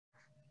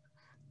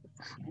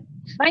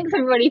Thanks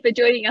everybody for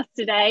joining us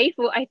today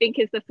for I think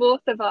is the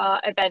fourth of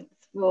our events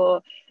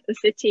for the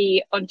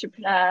City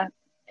Entrepreneur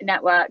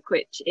Network,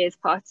 which is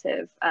part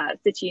of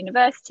City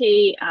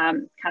University,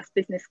 Cass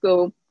Business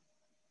School.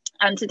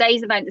 And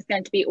today's event is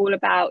going to be all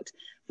about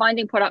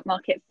finding product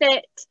market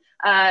fit,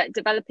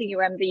 developing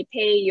your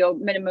MVP, your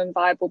minimum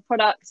viable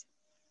product.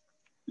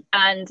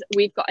 And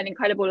we've got an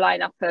incredible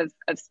lineup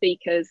of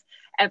speakers,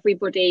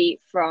 everybody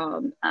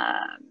from,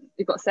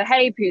 we've got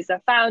Sohaib, who's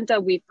a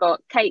founder, we've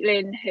got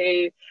Katelyn,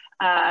 who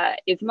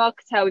is a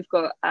marketer, we've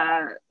got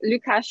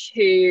Łukasz,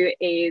 who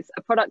is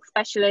a product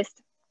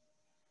specialist.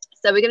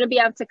 So we're going to be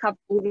able to cover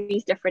all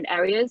these different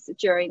areas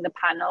during the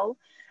panel.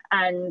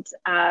 And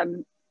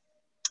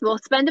we'll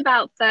spend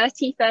about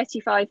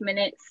 30-35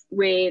 minutes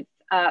with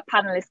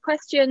panelist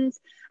questions,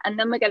 and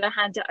then we're going to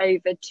hand it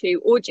over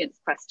to audience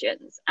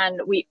questions.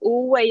 And we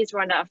always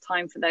run out of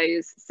time for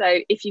those. So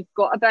if you've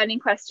got a burning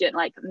question,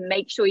 like,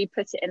 make sure you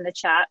put it in the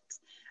chat.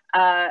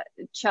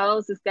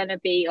 Charles is going to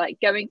be like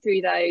going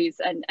through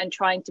those and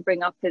trying to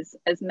bring up as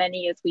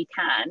many as we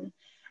can.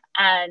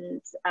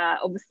 And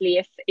obviously,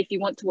 if you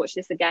want to watch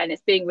this again,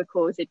 it's being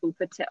recorded. We'll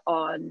put it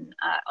on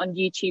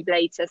YouTube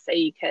later, so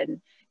you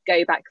can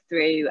go back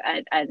through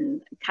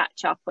and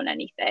catch up on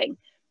anything.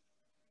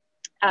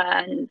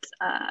 And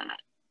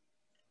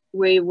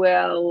we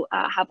will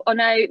have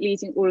Ono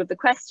leading all of the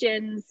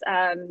questions,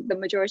 the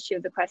majority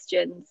of the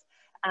questions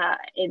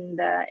in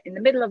the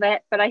middle of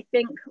it. But I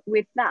think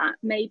with that,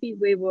 maybe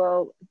we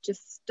will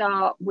just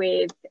start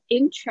with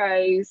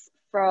intros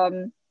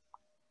from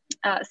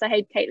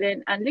Sohaib,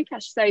 Katelyn, and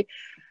Łukasz. So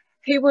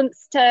who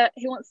wants to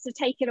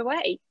take it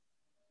away?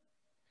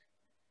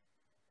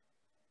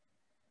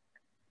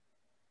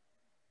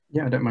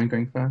 Yeah, I don't mind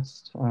going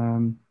first.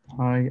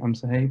 Hi, I'm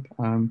Sohaib.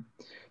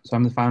 So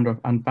I'm the founder of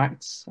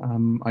Unfacts.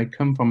 I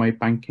come from a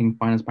banking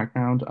finance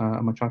background.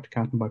 I'm a chartered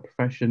accountant by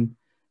profession,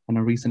 and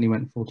I recently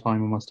went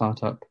full-time on my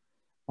startup.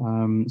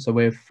 So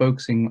we're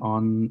focusing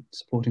on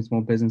supporting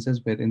small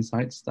businesses with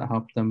insights that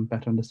help them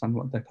better understand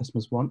what their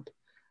customers want.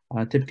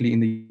 Typically in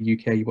the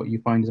UK, what you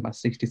find is about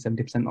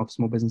 60-70% of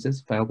small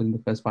businesses fail within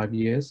the first 5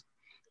 years.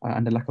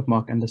 And the lack of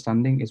market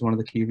understanding is one of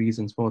the key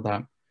reasons for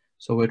that.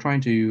 So we're trying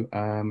to,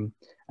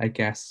 I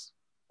guess,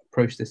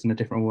 approach this in a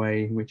different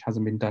way, which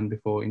hasn't been done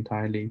before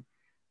entirely,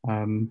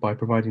 by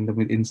providing them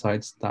with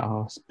insights that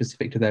are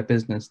specific to their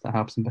business, that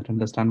helps them better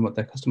understand what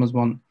their customers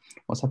want,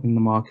 what's happening in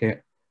the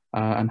market,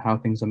 and how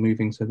things are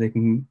moving, so they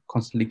can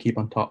constantly keep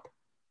on top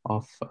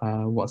of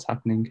what's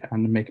happening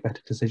and make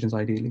better decisions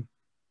ideally.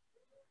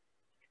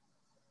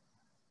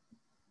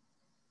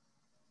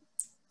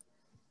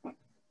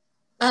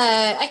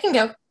 I can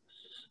go.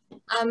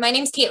 My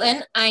name's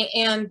Katelyn. I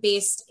am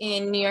based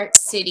in New York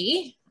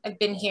City. I've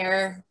been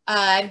here,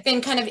 I've been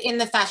kind of in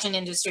the fashion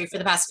industry for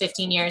the past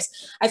 15 years.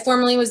 I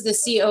formerly was the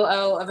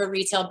COO of a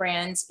retail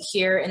brand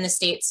here in the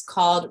States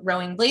called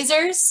Rowing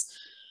Blazers.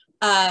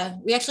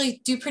 We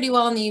actually do pretty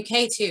well in the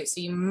UK too,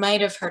 so you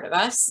might have heard of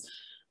us.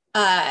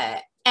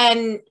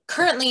 And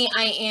currently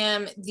I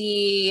am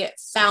the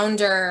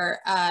founder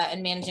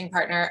and managing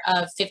partner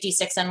of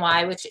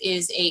 56NY, which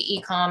is a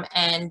e-com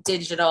and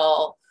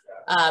digital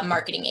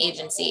marketing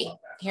agency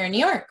here in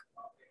New York.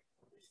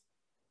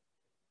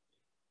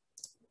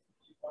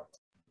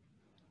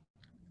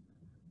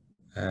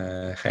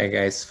 Hi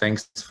guys,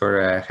 thanks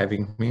for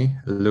having me.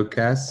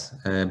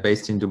 Łukasz,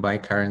 based in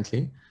Dubai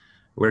currently,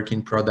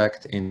 working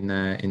product in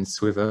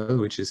SWVL,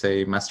 which is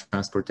a mass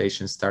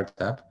transportation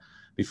startup.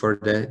 Before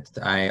that,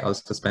 I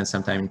also spent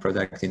some time in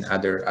product in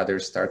other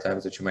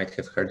startups that you might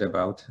have heard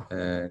about.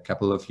 A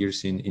couple of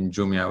years in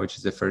Jumia, which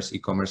is the first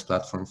e-commerce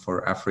platform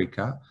for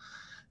Africa,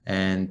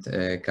 and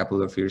a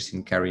couple of years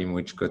in Careem,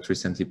 which got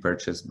recently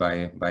purchased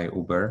by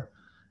Uber.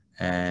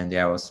 And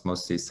yeah, I was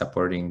mostly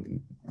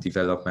supporting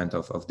development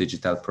of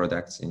digital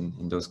products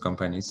in those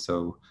companies.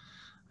 So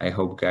I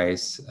hope,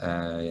 guys,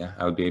 yeah,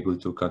 I'll be able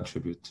to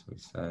contribute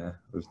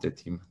with the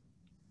team.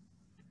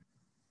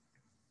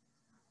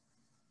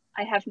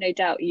 I have no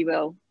doubt you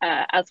will,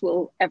 as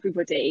will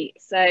everybody.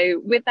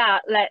 So with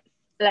that,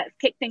 let's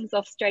kick things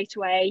off straight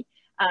away.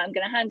 I'm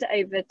going to hand it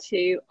over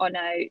to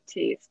Ono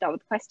to start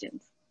with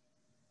questions.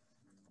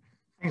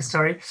 Thanks,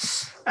 Tori.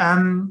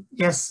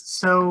 Yes,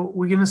 so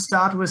we're going to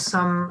start with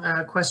some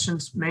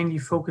questions mainly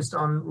focused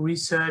on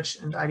research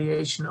and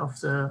ideation of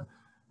the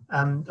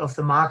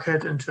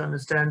market, and to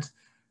understand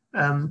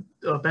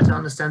or better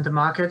understand the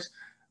market.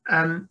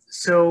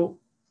 So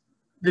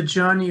the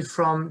journey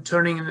from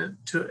turning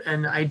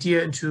an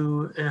idea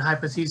into a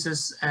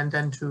hypothesis and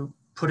then to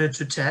put it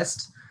to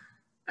test.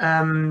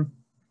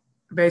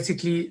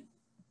 Basically,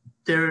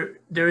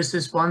 there is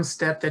this one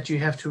step that you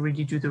have to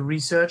really do the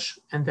research,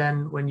 and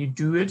then when you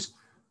do it,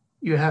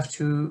 you have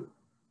to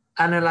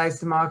analyze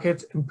the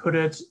market and put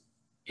it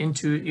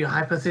into your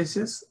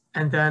hypothesis,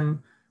 and then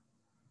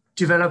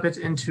develop it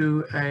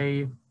into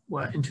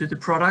into the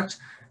product.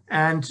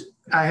 And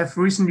I have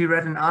recently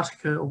read an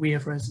article, or we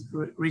have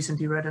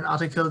recently read an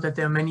article, that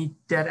there are many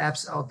dead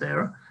apps out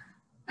there,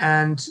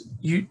 and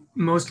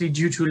mostly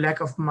due to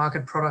lack of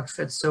market product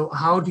fit. So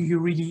how do you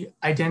really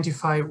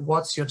identify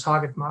what's your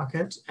target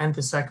market and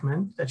the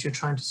segment that you're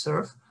trying to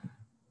serve?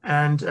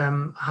 And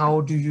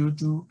how do you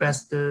do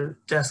best the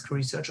desk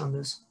research on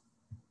this?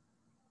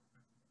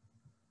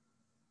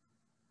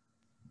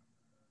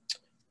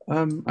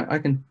 I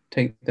can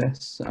take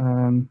this.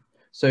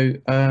 So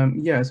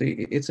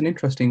it's an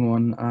interesting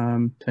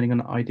one, turning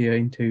an idea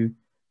into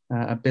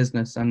a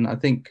business. And I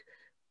think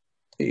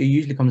it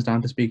usually comes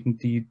down to speaking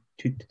to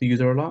the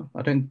user a lot.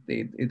 I don't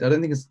think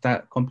it's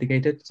that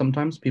complicated.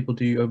 Sometimes people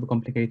do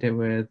overcomplicate it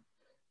with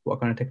what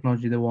kind of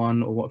technology they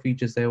want, or what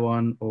features they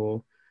want,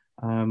 or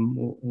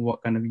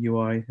what kind of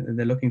UI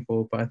they're looking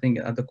for. But I think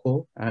at the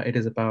core, it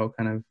is about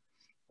kind of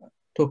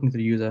talking to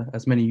the user,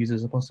 as many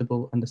users as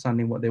possible,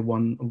 understanding what they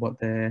want, what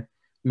they're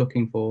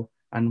looking for,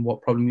 and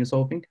what problem you're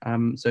solving.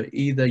 So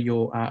either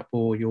your app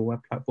or your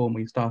web platform or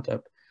your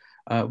startup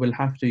will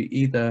have to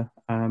either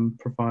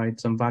provide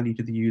some value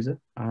to the user,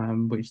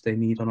 which they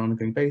need on an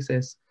ongoing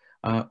basis,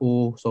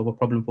 or solve a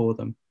problem for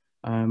them.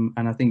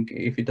 And I think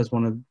if it does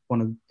one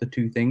of the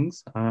two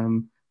things,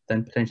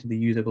 then potentially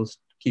the user will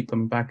keep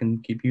coming back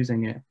and keep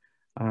using it.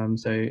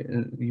 So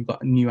you've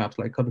got new apps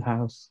like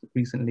Clubhouse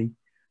recently,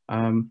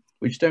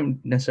 which don't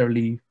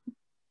necessarily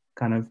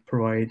kind of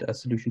provide a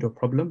solution to a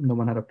problem. No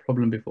one had a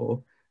problem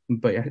before,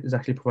 but it's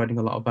actually providing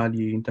a lot of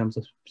value in terms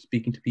of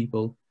speaking to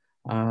people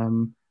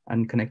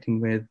and connecting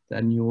with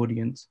a new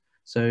audience.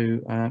 So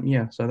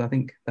so I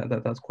think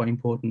that's quite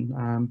important.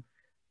 And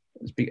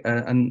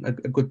a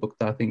good book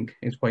that I think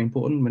is quite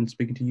important when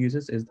speaking to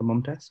users is the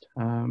MOM test.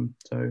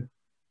 So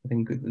I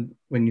think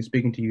when you're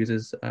speaking to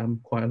users,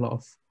 quite a lot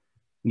of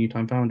new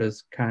time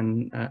founders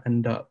can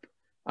end up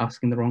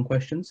asking the wrong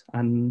questions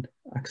and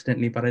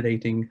accidentally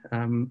validating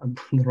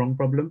the wrong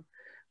problem,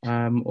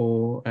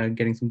 or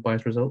getting some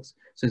biased results.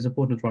 So it's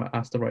important to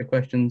ask the right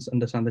questions,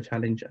 understand the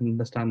challenge, and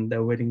understand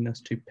their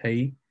willingness to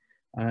pay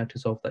to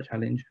solve that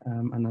challenge.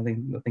 And I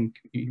think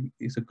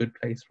it's a good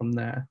place from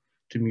there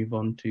to move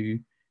on to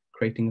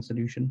creating a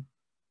solution.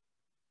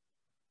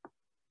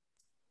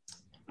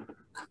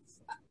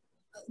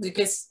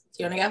 Lucas,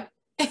 do you want to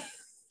go?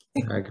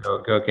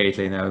 Go,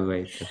 Katelyn, I'll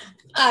wait.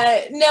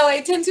 No,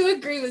 I tend to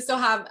agree with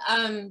Sohaib.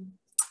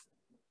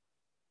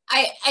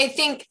 I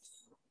think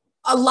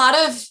a lot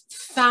of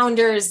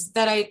founders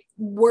that I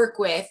work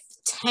with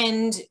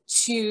tend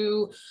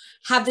to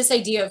have this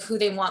idea of who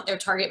they want their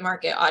target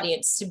market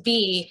audience to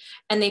be,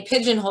 and they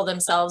pigeonhole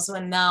themselves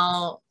when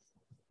they'll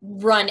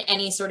run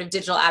any sort of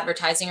digital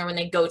advertising or when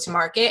they go to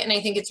market. And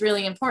I think it's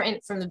really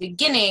important from the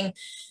beginning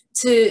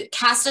to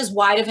cast as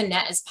wide of a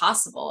net as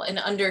possible and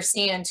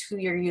understand who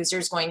your user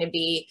is going to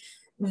be.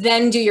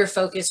 Then do your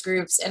focus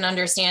groups and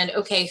understand,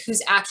 okay,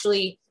 who's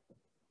actually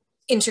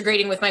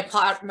integrating with my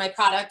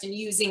product and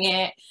using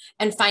it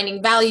and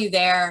finding value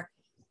there,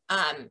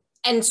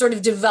 and sort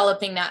of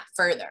developing that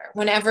further.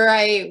 Whenever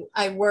I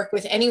work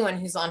with anyone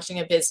who's launching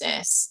a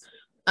business,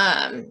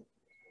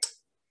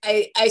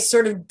 I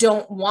sort of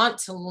don't want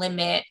to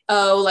limit,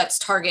 let's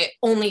target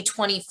only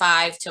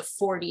 25 to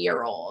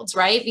 40-year-olds,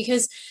 right?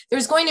 Because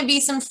there's going to be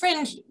some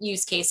fringe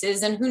use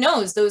cases, and who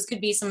knows, those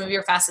could be some of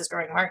your fastest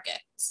growing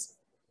markets.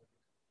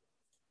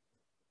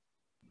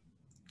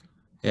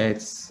 Yeah,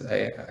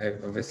 I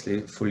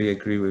obviously fully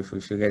agree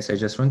with you guys. I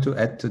just want to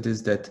add to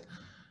this that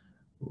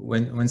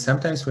when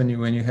sometimes when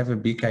you have a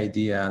big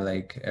idea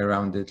like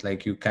around it,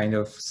 like you kind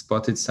of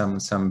spotted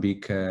some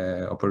big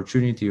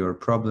opportunity or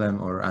problem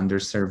or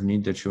underserved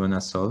need that you want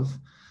to solve,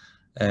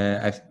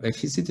 I've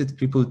visited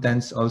people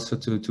tend also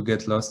to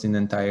get lost in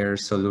entire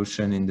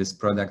solution in this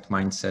product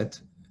mindset,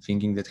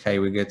 thinking that, hey,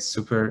 we get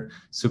super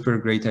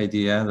great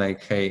idea,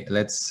 like, hey,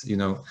 let's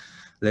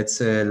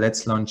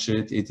launch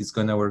it, it is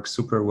gonna work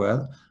super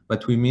well.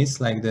 But we miss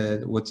like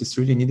what is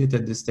really needed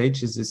at this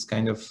stage is this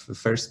kind of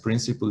first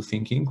principle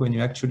thinking, when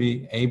you're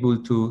actually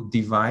able to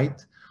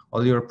divide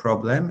all your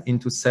problem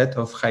into set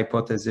of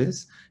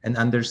hypotheses and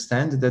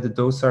understand that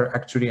those are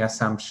actually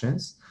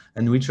assumptions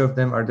and which of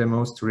them are the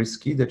most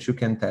risky that you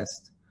can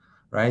test,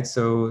 right?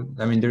 So,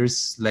 I mean,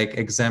 there's like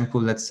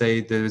example, let's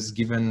say there's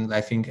given,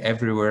 I think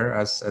everywhere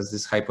as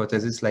this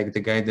hypothesis, like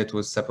the guy that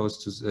was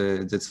supposed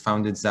to, that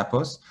founded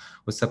Zappos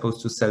was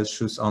supposed to sell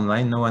shoes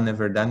online. No one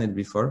ever done it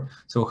before.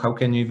 So how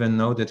can you even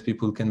know that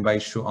people can buy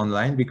shoe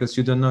online? Because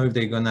you don't know if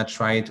they're gonna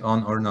try it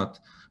on or not.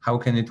 How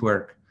can it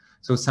work?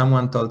 So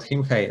someone told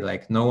him, hey,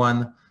 like no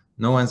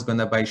one's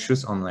gonna buy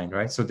shoes online,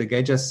 right? So the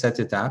guy just set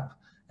it up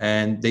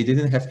and they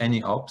didn't have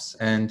any ops,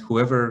 and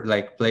whoever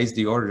like placed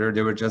the order,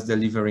 they were just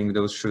delivering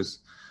those shoes.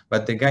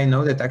 But the guy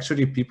know that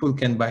actually people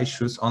can buy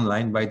shoes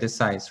online by the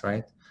size,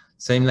 right?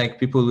 Same like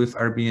people with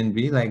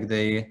Airbnb, like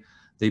they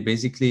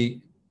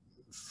basically,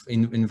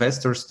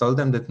 investors told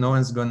them that no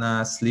one's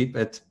gonna sleep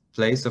at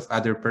place of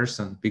other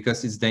person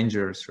because it's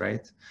dangerous,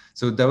 right?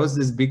 So that was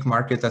this big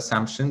market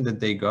assumption that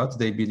they got.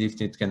 They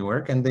believed it can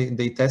work, and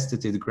they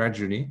tested it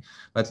gradually.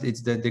 But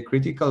it's the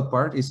critical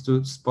part is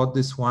to spot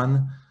this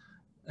one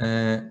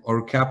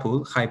or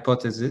couple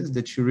hypotheses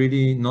that you're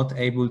really not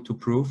able to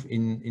prove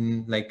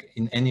in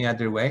any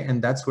other way,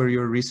 and that's where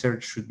your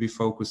research should be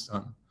focused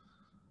on.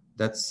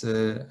 that's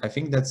I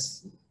think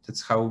that's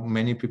how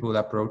many people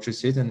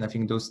approaches it, and I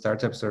think those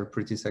startups are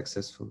pretty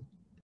successful.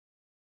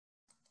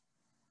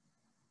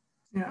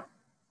 Yeah,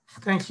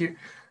 thank you.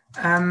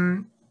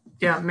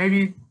 Yeah,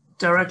 maybe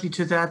directly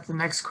to that, the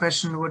next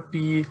question would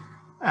be,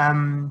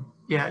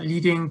 yeah,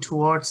 leading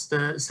towards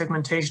the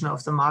segmentation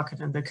of the market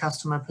and the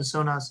customer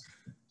personas.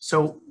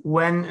 So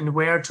when and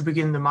where to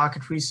begin the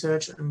market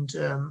research, and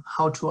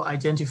how to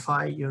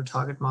identify your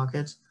target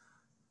market.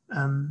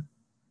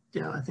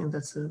 Yeah, I think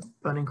that's a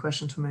burning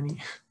question to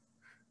many.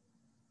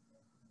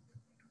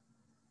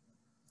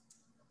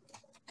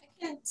 I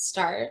can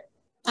start.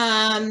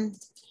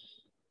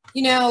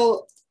 You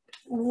know,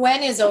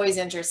 when is always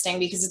interesting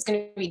because it's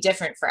going to be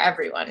different for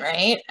everyone,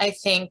 right? I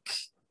think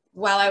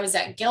while I was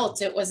at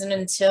Gilt, it wasn't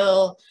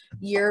until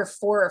year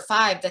 4 or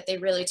 5 that they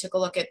really took a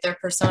look at their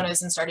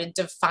personas and started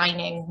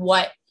defining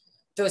what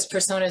those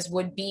personas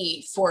would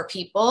be for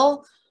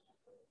people.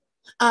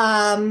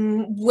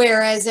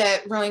 Whereas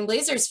at Rowing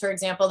Blazers, for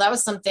example, that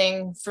was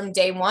something from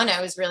day one I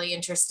was really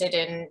interested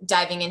in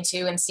diving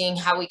into and seeing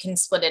how we can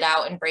split it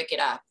out and break it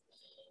up.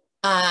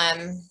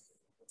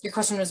 Your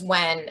question was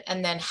when,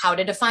 and then how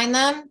to define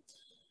them.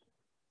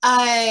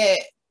 That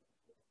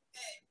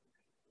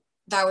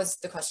was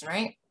the question,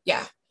 right?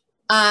 Yeah.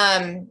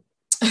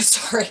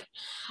 Sorry.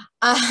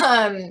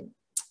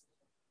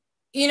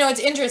 You know, it's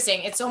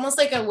interesting. It's almost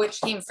like a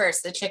which came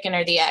first, the chicken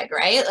or the egg,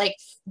 right? Like,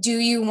 do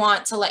you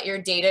want to let your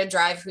data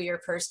drive who your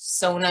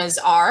personas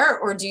are,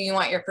 or do you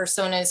want your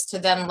personas to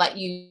then let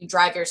you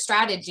drive your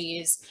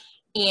strategies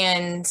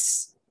and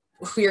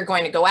who you're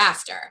going to go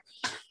after?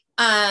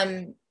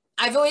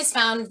 I've always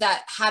found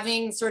that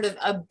having sort of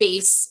a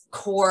base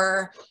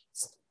core,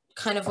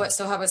 kind of what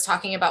Sohaib was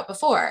talking about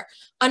before,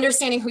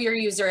 understanding who your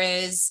user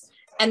is,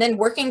 and then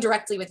working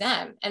directly with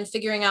them and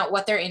figuring out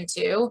what they're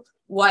into,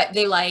 what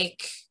they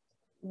like,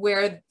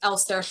 where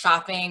else they're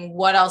shopping,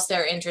 what else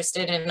they're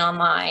interested in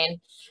online,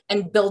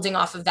 and building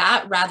off of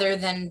that rather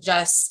than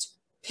just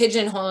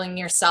pigeonholing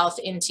yourself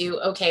into,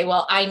 okay,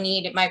 well, I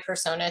need my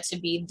persona to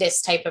be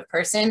this type of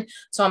person,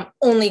 so I'm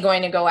only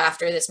going to go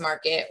after this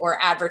market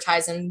or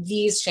advertise in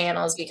these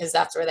channels because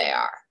that's where they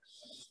are.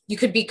 You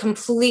could be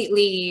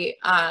completely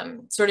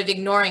sort of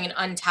ignoring an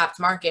untapped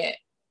market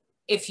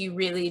if you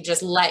really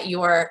just let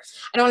your,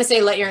 I don't want to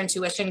say let your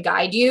intuition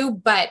guide you,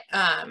 but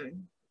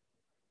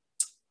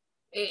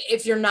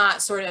if you're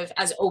not sort of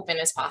as open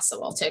as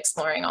possible to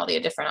exploring all the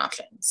different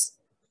options.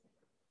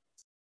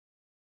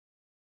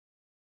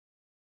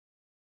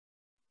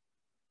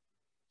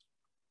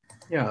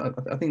 Yeah,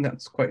 I think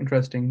that's quite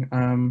interesting.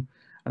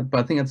 But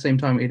I think at the same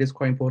time, it is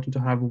quite important to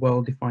have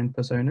well-defined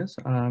personas,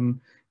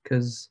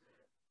 because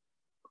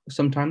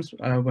sometimes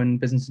when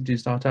businesses do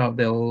start out,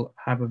 they'll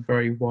have a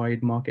very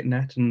wide market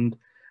net, and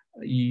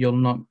you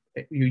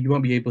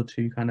won't be able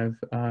to kind of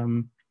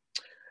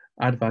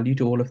add value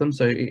to all of them.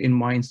 So in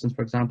my instance,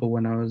 for example,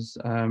 when I was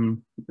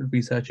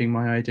researching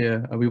my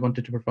idea, we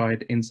wanted to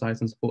provide insights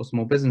and support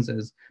small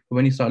businesses. But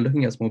when you start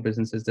looking at small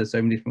businesses, there's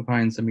so many different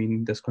kinds. I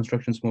mean, there's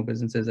construction small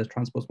businesses, there's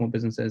transport small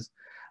businesses,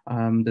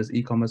 there's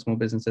e-commerce small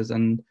businesses.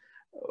 And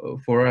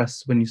for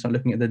us, when you start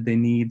looking at the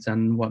needs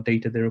and what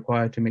data they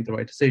require to make the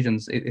right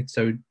decisions, it's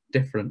so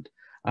different.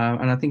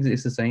 And I think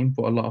it's the same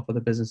for a lot of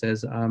other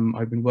businesses.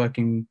 I've been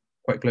working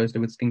quite closely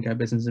with skincare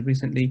businesses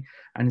recently,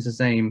 and it's the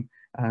same.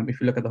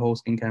 If you look at the whole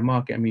skincare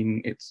market, I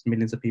mean, it's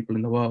millions of people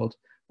in the world,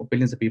 or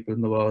billions of people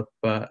in the world.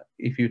 But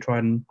if you try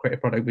and create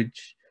a product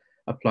which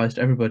applies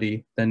to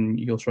everybody, then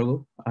you'll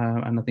struggle.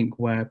 And I think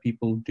where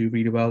people do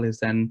really well is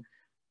then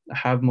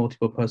have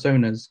multiple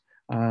personas,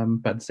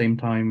 but at the same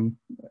time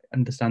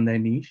understand their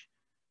niche.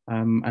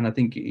 And I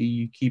think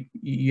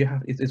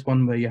it's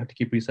one where you have to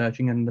keep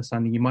researching and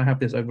understanding. You might have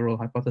this overall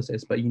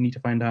hypothesis, but you need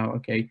to find out,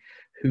 okay,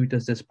 who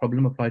does this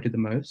problem apply to the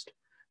most?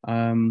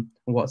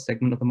 What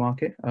segment of the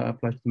market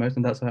applies to the most?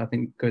 And that's how I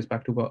think goes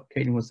back to what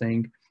Katelyn was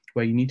saying,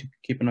 where you need to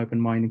keep an open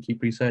mind and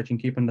keep researching,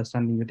 keep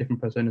understanding your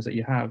different personas that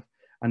you have,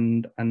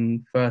 and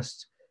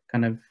first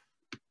kind of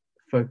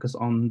focus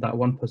on that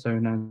one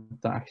persona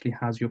that actually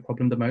has your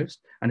problem the most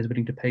and is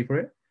willing to pay for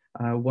it.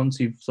 Once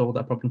you've solved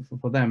that problem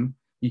for them,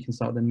 you can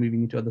start then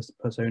moving into other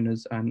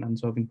personas and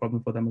solving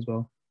problems for them as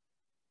well.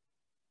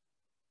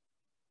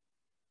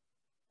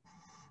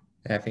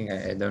 I think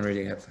I don't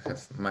really have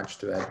much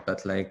to add,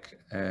 but like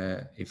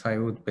if I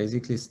would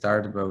basically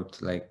start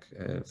about like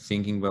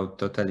thinking about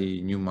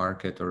totally new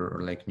market or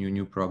like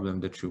new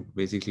problem that you're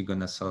basically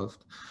gonna solve,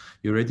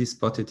 you already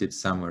spotted it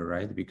somewhere,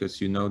 right?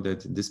 Because you know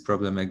that this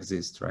problem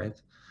exists,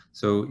 right?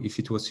 So if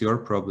it was your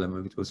problem,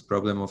 if it was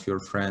problem of your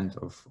friend,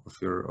 of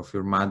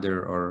your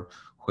mother or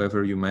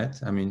whoever you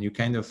met, I mean, you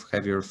kind of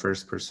have your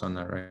first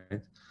persona,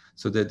 right?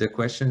 So the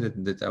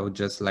question that I would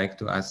just like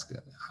to ask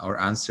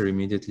or answer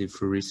immediately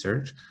through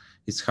research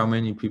is how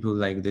many people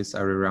like this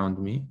are around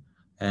me,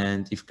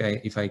 and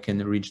if I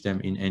can reach them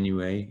in any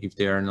way, if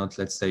they are not,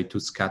 let's say, too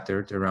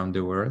scattered around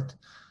the world.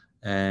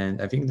 And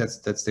I think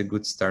that's a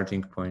good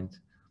starting point.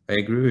 I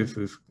agree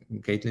with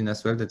Katelyn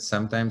as well that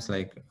sometimes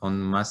like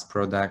on mass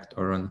product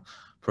or on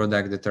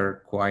product that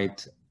are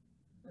quite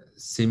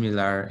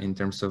similar in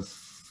terms of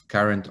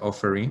current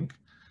offering,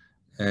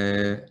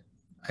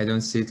 I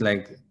don't see it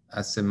like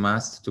as a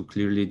must to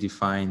clearly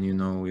define, you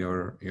know,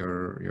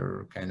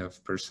 your kind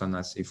of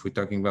personas. If we're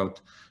talking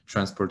about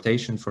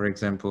transportation, for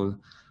example,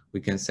 we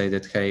can say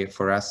that, hey,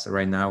 for us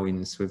right now in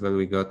SWVL,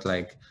 we got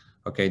like,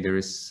 okay, there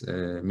is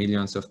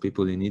millions of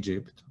people in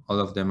Egypt. All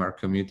of them are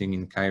commuting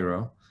in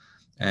Cairo.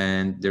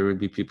 And there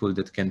will be people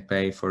that can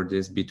pay for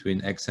this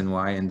between X and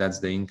Y, and that's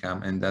the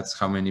income. And that's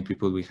how many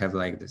people we have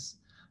like this.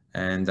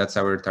 And that's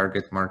our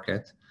target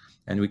market.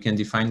 And we can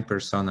define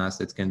personas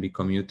that can be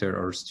commuter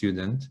or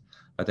student.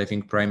 But I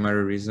think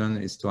primary reason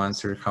is to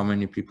answer how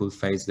many people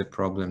face the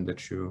problem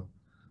that you're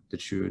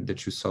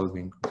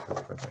solving with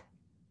your project.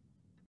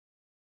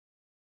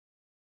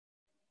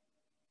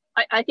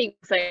 I think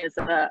personas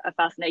are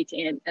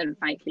fascinating and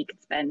frankly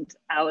could spend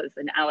hours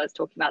and hours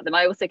talking about them.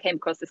 I also came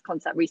across this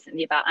concept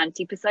recently about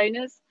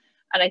anti-personas,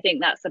 and I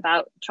think that's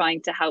about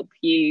trying to help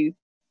you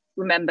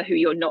remember who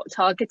you're not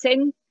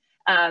targeting.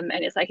 And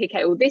it's like,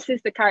 okay, well, this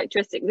is the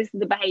characteristic, this is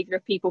the behavior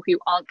of people who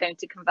aren't going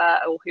to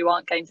convert or who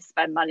aren't going to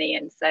spend money.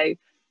 And so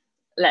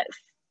let's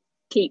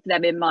keep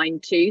them in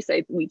mind too,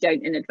 so we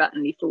don't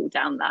inadvertently fall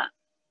down that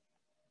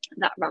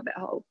rabbit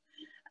hole.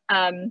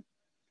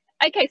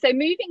 Okay, so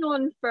moving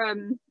on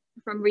from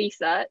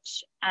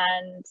research,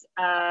 and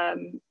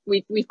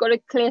we've got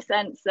a clear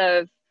sense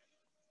of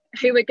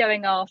who we're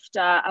going after,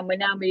 and we're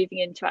now moving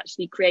into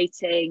actually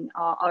creating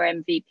our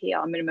MVP,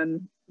 our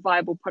minimum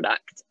viable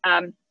product.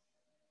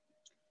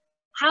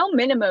 How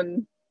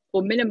minimum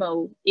or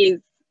minimal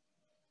is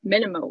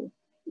minimal?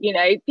 You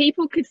know,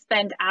 people could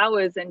spend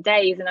hours and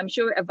days, and I'm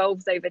sure it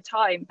evolves over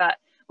time, but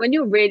when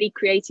you're really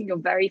creating your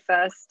very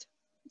first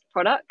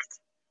product,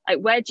 like,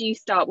 where do you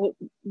start?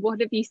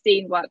 What have you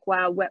seen work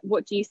well?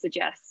 What do you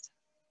suggest?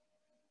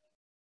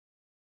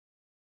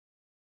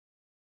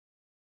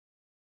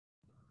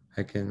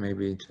 I can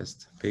maybe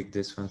just pick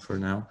this one for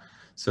now.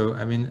 So,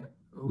 I mean,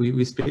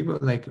 we speak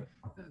about like,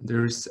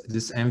 there's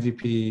this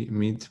MVP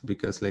myth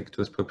because like it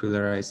was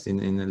popularized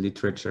in the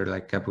literature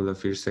like a couple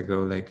of years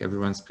ago, like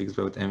everyone speaks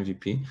about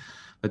MVP,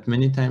 but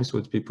many times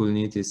what people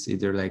need is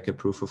either like a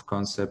proof of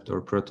concept or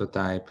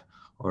prototype,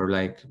 or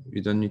like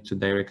you don't need to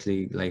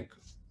directly like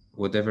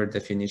whatever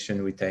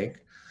definition we take.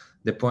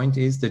 The point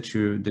is that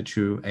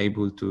you're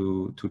able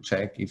to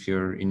check if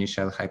your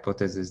initial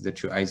hypothesis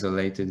that you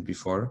isolated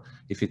before,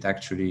 if it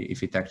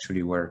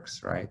actually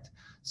works, right?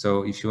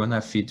 So if you want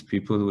to feed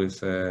people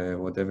with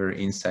whatever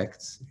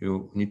insects,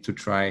 you need to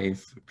try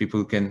if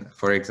people can,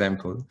 for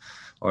example,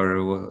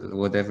 or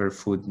whatever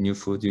food, new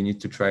food, you need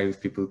to try if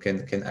people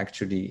can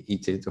actually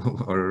eat it,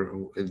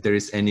 or if there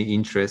is any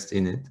interest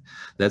in it.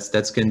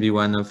 That can be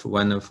one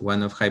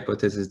of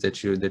hypotheses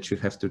that you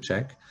have to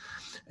check.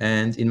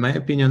 And in my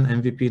opinion,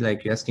 MVP,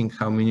 like asking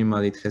how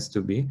minimal it has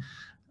to be,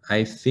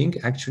 I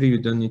think actually you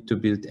don't need to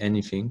build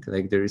anything.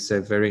 Like there is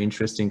a very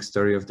interesting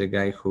story of the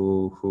guy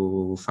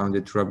who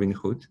founded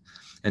Robinhood,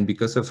 and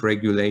because of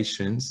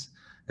regulations,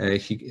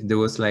 there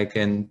was like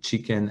a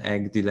chicken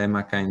egg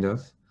dilemma kind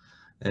of,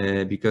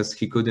 because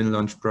he couldn't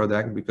launch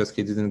product because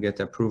he didn't get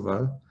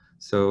approval.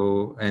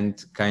 So,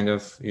 and kind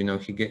of, you know,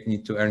 he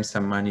need to earn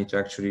some money to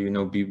actually, you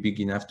know, be big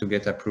enough to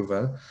get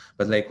approval.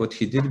 But like what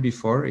he did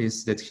before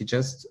is that he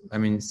just, I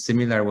mean,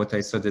 similar what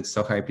I saw that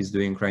Sohaib is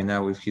doing right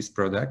now with his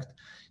product.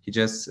 He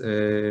just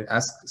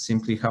asked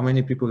simply how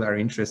many people are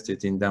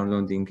interested in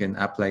downloading an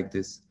app like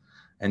this.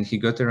 And he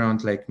got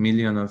around like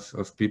million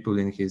of people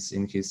in his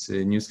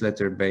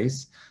newsletter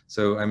base.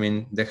 So, I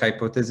mean, the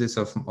hypothesis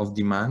of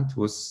demand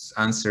was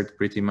answered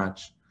pretty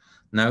much.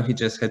 Now he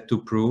just had to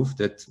prove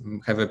that,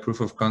 have a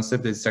proof of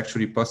concept that it's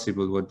actually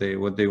possible what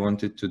they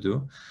wanted to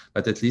do.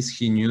 But at least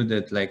he knew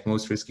that like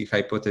most risky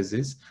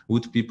hypothesis,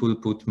 would people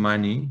put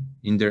money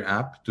in their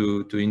app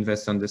to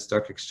invest on the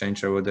stock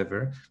exchange or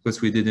whatever,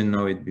 because we didn't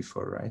know it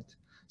before, right?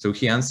 So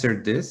he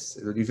answered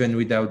this even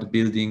without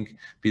building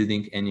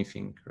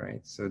anything,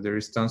 right? So there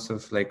is tons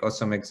of like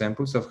awesome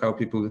examples of how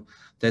people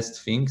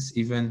test things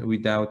even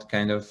without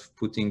kind of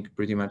putting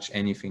pretty much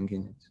anything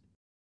in it.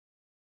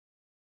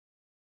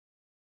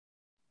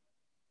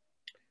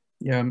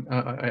 Yeah,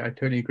 I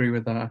totally agree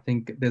with that. I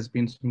think there's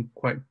been some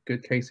quite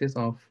good cases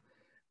of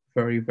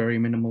very, very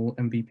minimal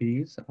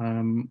MVPs.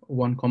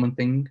 One common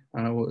thing,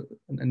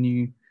 a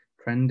new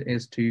trend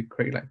is to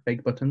create like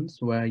fake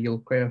buttons where you'll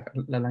create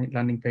a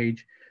landing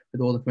page with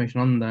all the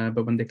information on there,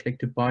 but when they click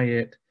to buy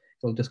it,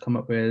 it'll just come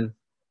up with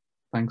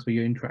thanks for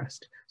your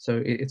interest.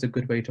 So it's a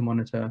good way to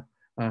monitor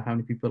how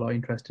many people are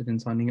interested in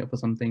signing up for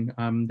something.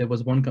 There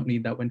was one company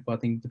that went for, I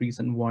think, the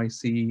recent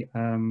YC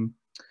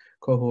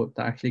cohort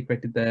that actually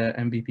created their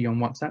MVP on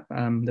WhatsApp.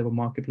 They were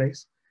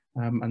marketplace,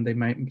 and they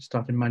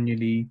started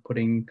manually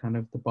putting kind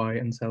of the buy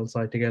and sell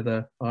side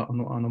together on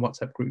a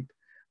WhatsApp group,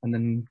 and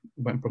then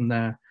went from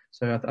there.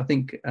 So I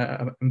think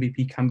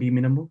MVP can be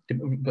minimal,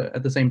 but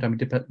at the same time,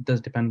 it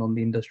does depend on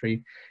the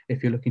industry.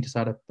 If you're looking to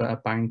start up a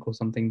bank or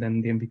something,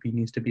 then the MVP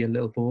needs to be a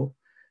little more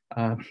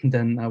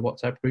than a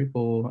WhatsApp group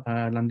or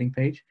a landing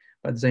page.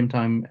 But at the same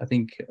time, I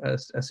think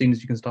as soon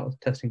as you can start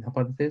testing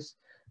hypothesis,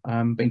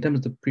 but in terms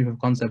of the proof of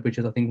concept, which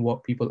is I think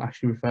what people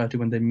actually refer to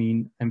when they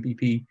mean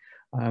MVP,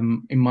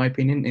 In my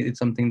opinion, it's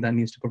something that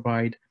needs to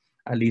provide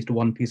at least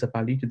one piece of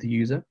value to the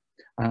user,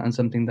 and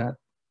something that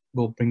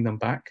will bring them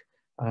back,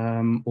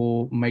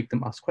 or make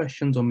them ask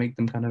questions, or make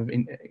them kind of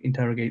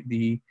interrogate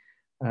the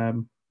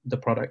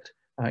product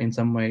in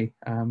some way.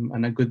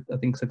 And a good, I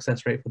think,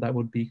 success rate for that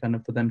would be kind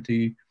of for them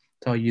to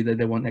tell you that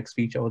they want X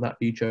feature or that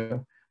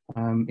feature.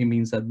 It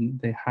means that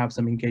they have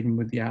some engagement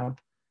with the app,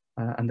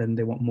 and then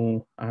they want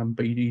more.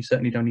 But you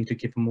certainly don't need to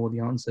give them all the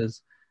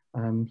answers.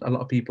 A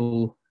lot of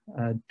people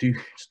do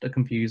just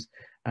confuse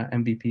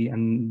MVP,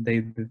 and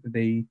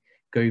they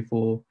go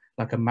for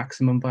like a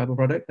maximum viable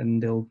product,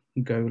 and they'll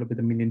go with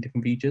a million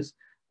different features.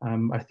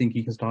 I think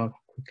you can start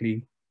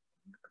quickly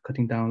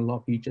cutting down a lot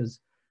of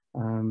features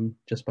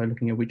just by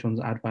looking at which ones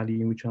add value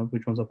and which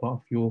ones are part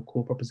of your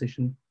core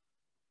proposition.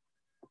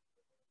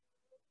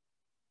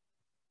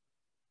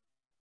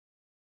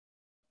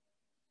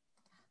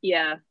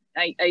 Yeah,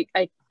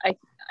 I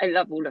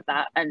love all of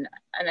that, and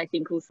I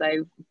think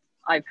also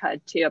I've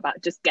heard too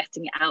about just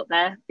getting it out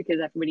there, because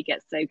everybody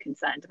gets so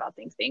concerned about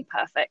things being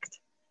perfect,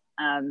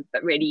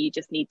 but really you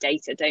just need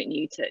data, don't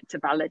you, to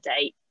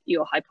validate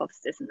your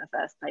hypothesis in the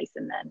first place,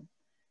 and then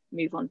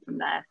move on from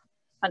there.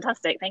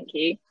 Fantastic, thank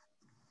you.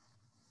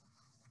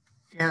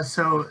 Yeah,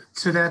 so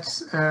to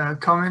that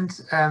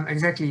comment,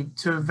 exactly,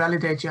 to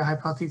validate your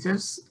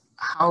hypothesis,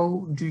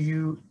 how do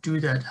you do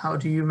that? How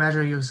do you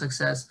measure your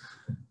success?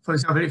 For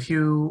example, if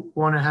you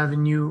want to have a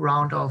new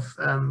round of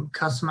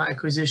customer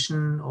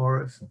acquisition,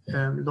 or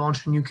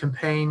launch a new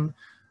campaign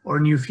or a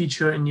new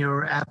feature in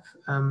your app,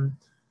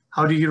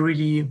 how do you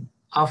really,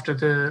 after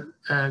the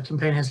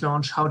campaign has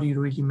launched, how do you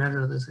really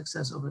measure the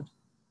success of it?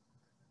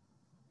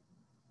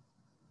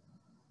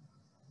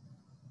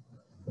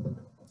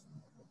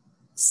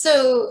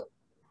 So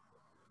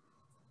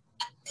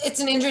it's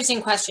an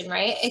interesting question,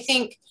 right? I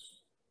think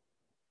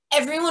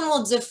everyone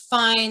will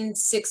define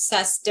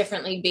success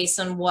differently based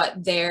on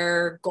what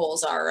their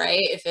goals are,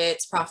 right? If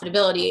it's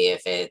profitability,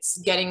 if it's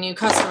getting new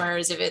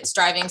customers, if it's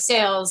driving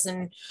sales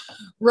and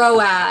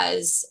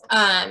ROAS.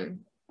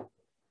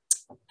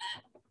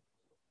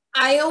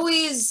 I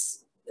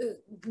always,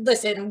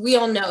 listen, we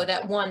all know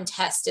that one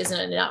test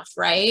isn't enough,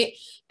 right?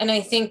 And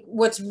I think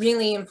what's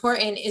really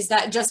important is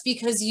that just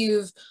because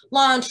you've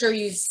launched or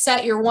you've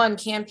set your one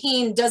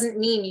campaign doesn't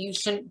mean you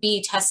shouldn't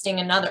be testing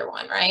another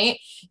one, right?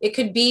 It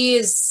could be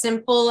as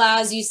simple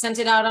as you sent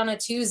it out on a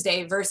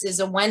Tuesday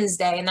versus a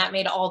Wednesday, and that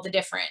made all the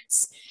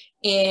difference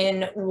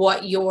in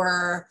what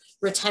your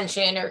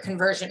retention or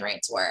conversion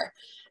rates were.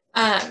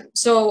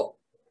 So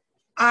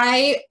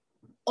I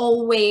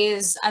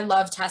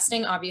love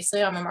testing.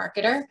 Obviously, I'm a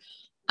marketer,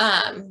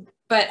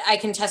 but I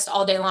can test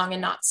all day long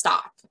and not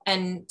stop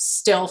and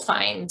still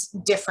find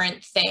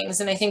different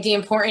things. And I think the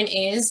important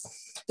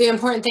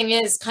thing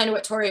is kind of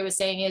what Tori was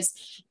saying, is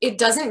it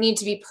doesn't need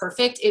to be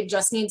perfect. It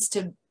just needs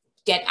to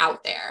get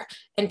out there,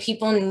 and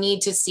people need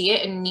to see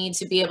it and need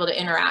to be able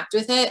to interact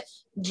with it.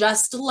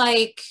 Just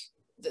like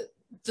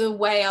the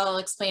way I'll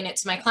explain it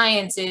to my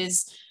clients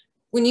is,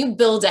 when you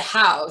build a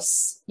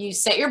house, you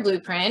set your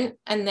blueprint,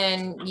 and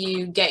then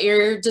you get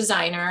your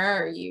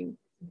designer, or you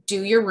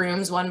do your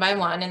rooms one by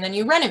one, and then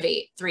you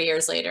renovate 3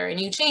 years later, and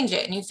you change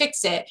it and you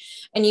fix it,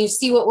 and you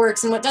see what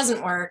works and what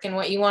doesn't work and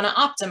what you want to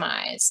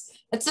optimize.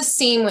 It's the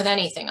same with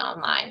anything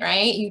online,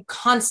 right? You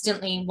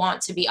constantly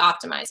want to be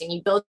optimizing.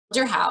 You build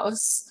your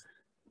house,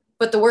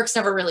 but the work's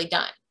never really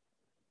done.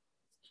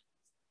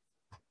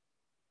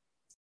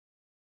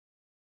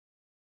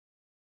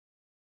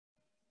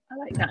 I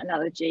like that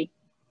analogy.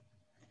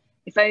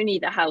 If only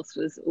the house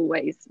was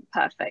always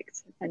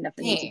perfect and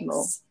never needed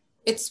more.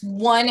 It's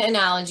one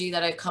analogy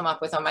that I've come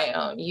up with on my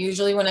own.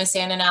 Usually when I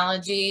say an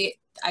analogy,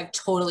 I've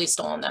totally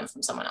stolen them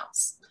from someone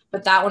else,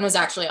 but that one was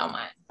actually on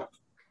mine.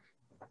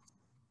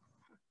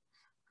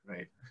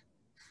 Right.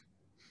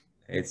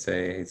 It's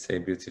a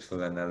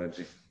beautiful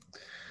analogy.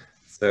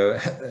 So,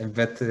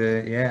 but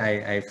yeah,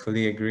 I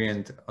fully agree.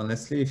 And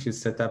honestly, if you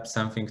set up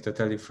something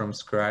totally from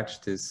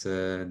scratch,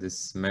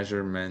 this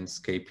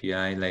measurements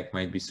KPI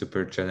might be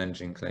super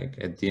challenging. Like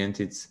at the end,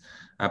 it's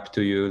up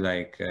to you,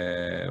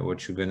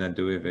 what you're gonna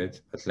do with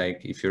it. But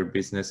if your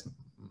business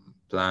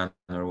plan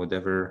or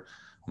whatever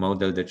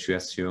model that you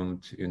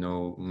assumed,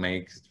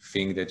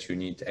 think that you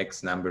need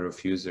X number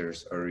of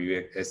users, or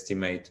you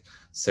estimate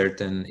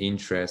certain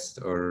interest,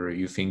 or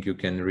you think you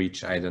can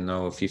reach, I don't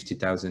know,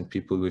 50,000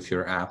 people with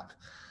your app,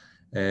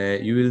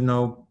 you will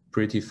know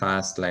pretty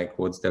fast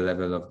what's the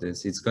level of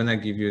this. It's gonna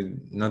give you,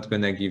 not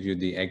gonna give you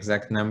the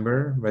exact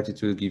number, but it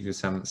will give you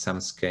some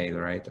scale,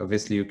 right?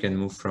 Obviously you can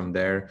move from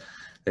there.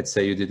 Let's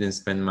say you didn't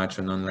spend much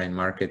on online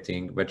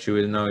marketing, but you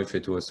will know if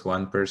it was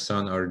one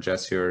person or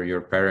just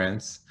your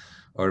parents,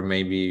 or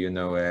maybe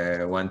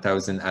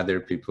 1,000 other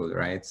people,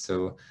 right?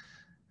 So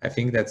I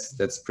think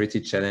that's pretty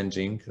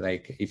challenging.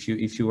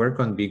 If you work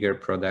on bigger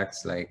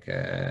products,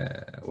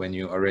 when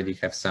you already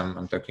have some,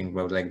 I'm talking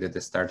about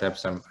the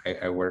startups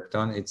I worked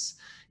on,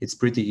 it's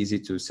pretty easy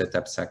to set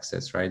up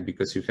success, right?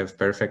 Because you have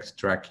perfect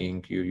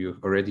tracking, you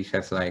already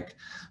have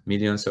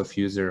millions of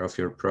users of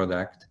your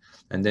product,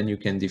 and then you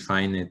can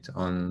define it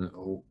on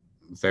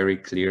very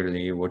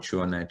clearly what you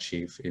want to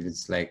achieve. If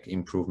it's like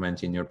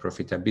improvement in your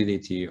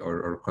profitability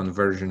or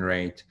conversion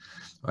rate,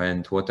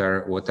 and what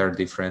are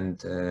different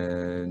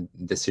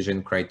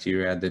decision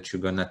criteria that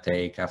you're gonna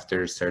take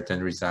after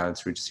certain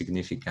results reach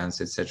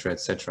significance, etc.,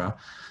 etc.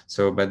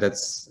 So, but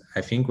that's,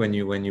 I think when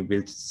you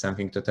build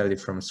something totally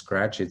from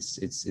scratch,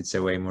 it's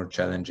a way more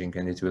challenging,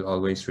 and it will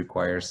always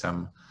require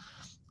some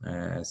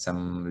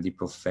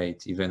leap of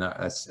faith, even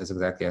as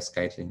exactly as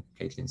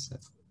Katelyn said.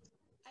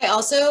 I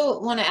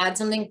also want to add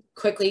something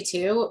quickly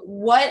too.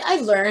 What I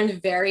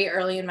learned very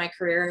early in my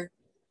career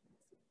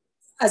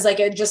as like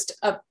just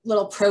a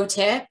little pro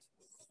tip,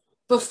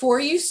 before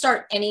you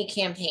start any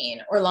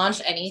campaign or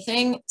launch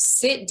anything,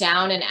 sit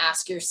down and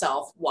ask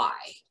yourself why.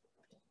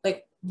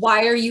 Like,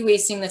 why are you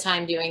wasting the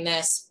time doing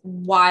this?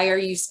 Why are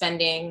you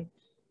spending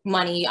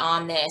money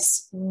on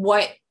this?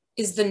 What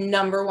is the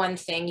number one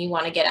thing you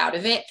want to get out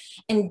of it?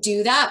 And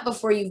do that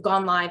before you've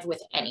gone live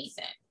with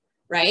anything.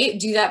 Right?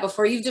 Do that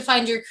before you've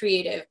defined your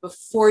creative,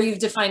 before you've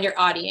defined your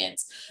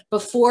audience,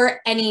 before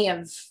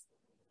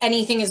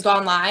anything has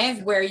gone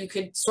live, where you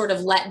could sort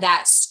of let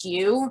that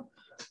skew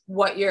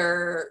what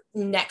your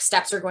next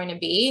steps are going to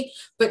be,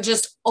 but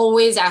just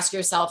always ask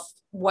yourself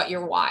what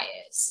your why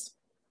is.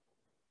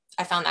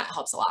 I found that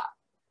helps a lot.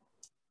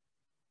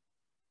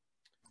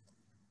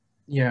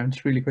 Yeah,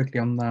 just really quickly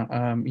on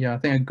that. Yeah, I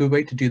think a good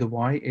way to do the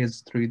why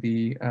is through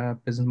the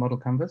business model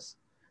canvas.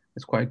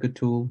 It's quite a good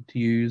tool to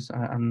use,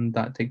 and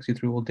that takes you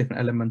through all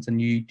different elements,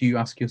 and you do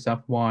ask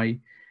yourself why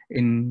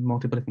in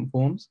multiple different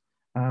forms,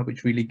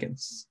 which really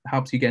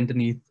helps you get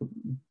underneath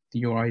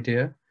your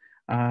idea.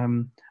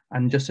 And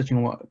just touching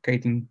on what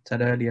Katelyn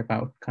said earlier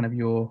about kind of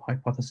your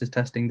hypothesis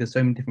testing, there's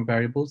so many different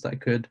variables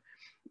that could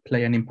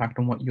play an impact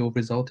on what your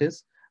result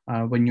is.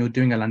 When you're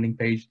doing a landing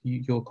page,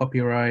 your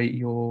copyright,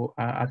 your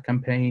ad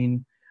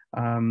campaign,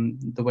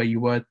 the way you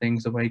word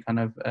things, the way kind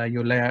of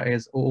your layout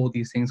is, all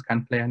these things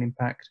can play an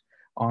impact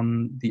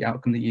on the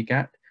outcome that you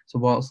get. So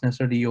whilst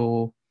necessarily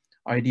your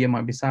idea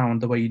might be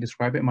sound, the way you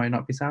describe it might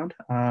not be sound,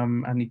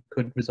 and it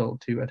could result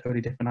to a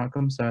totally different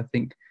outcome. So I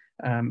think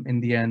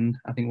in the end,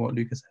 I think what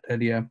Łukasz said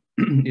earlier,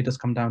 it does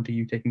come down to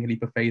you taking a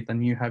leap of faith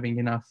and you having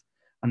enough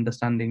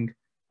understanding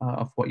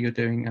of what you're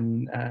doing,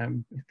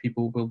 and if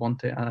people will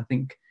want it. And I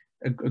think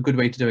a good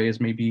way to do it is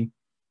maybe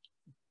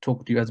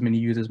talk to as many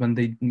users when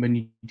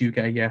you do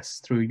get a yes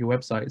through your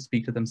website,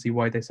 speak to them, see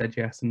why they said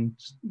yes, and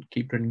just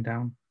keep drilling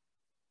down.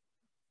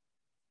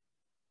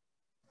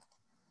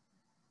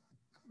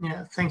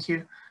 Yeah, thank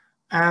you.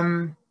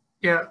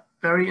 Yeah,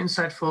 very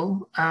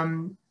insightful.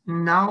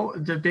 Now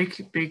the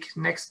big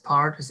next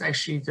part is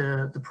actually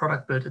the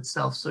product build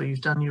itself. So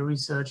you've done your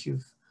research, you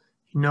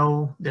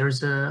know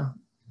there's a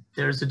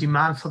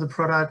demand for the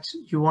product,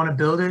 you want to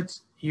build it,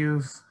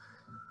 you've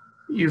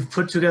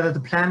put together the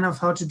plan of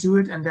how to do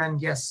it, and then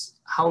yes,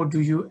 how do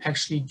you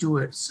actually do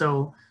it?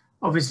 So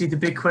obviously the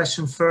big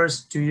question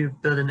first, do you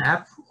build an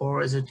app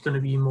or is it going to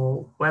be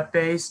more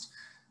web-based?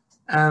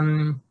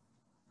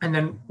 And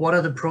then what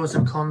are the pros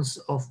and cons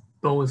of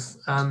both?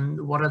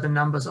 What are the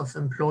numbers of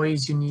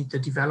employees you need, the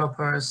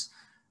developers?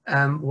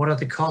 What are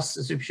the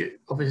costs?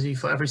 Obviously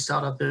for every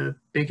startup, the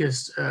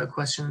biggest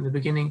question in the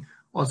beginning.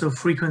 Also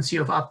frequency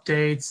of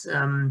updates.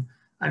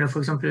 I know, for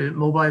example,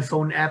 mobile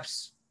phone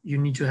apps, you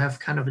need to have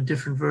kind of a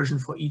different version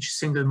for each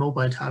single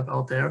mobile type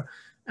out there,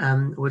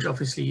 which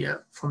obviously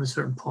from a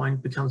certain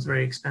point becomes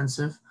very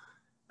expensive.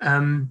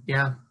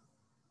 Yeah,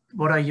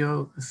 what are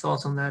your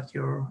thoughts on that,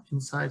 your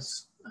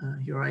insights,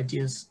 your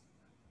ideas?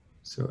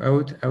 So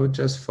I would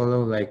just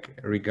follow, like,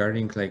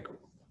 regarding like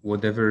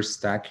whatever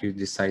stack you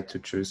decide to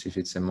choose, if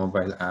it's a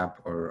mobile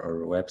app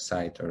or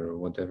website or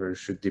whatever,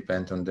 should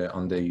depend on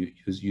the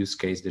use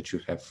case that you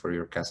have for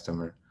your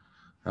customer.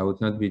 I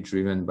would not be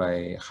driven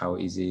by how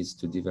easy it is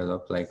to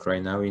develop. Like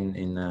right now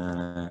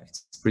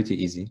it's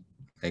pretty easy.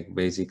 Like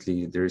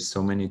basically there is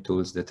so many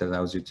tools that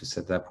allows you to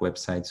set up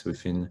websites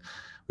within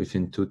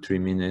 2-3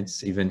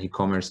 minutes, even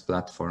e-commerce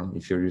platform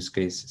if your use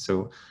case.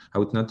 So I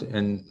would not,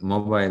 and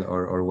mobile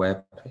or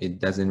web, it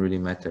doesn't really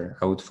matter.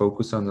 I would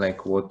focus on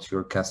like what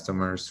your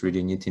customers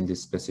really need in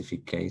this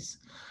specific case.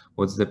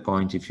 What's the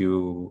point if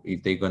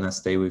they're gonna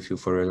stay with you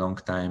for a long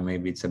time?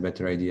 Maybe it's a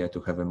better idea to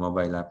have a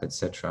mobile app,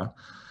 etc.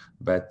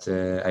 But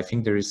I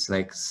think there is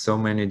like so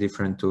many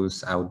different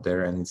tools out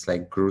there, and it's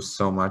like grew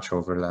so much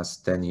over the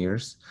last 10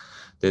 years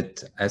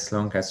that as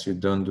long as you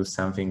don't do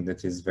something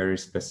that is very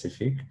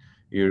specific,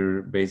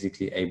 you're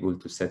basically able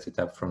to set it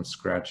up from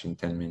scratch in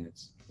 10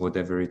 minutes,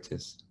 whatever it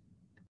is.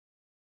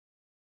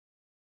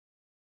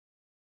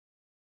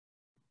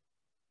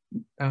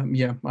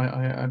 Yeah, I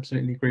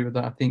absolutely agree with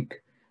that. I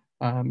think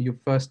your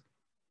first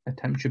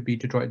attempt should be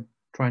to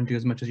try and do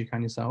as much as you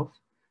can yourself.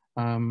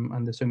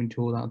 And there's so many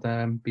tools out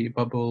there, be it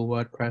Bubble,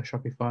 WordPress,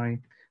 Shopify,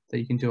 that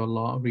you can do a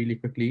lot really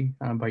quickly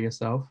by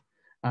yourself.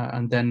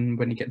 And then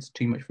when it gets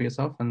too much for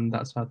yourself, and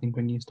that's, I think,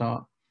 when you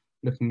start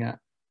looking at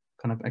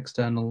kind of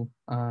external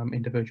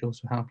individuals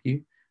to help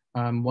you.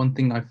 One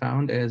thing I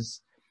found is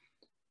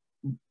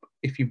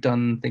if you've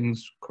done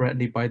things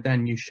correctly by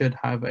then, you should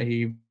have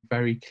a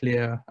very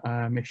clear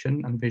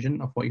mission and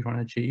vision of what you're trying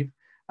to achieve.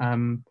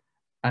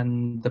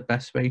 and the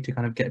best way to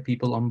kind of get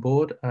people on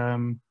board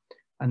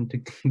and to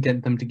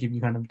get them to give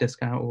you kind of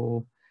discount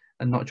or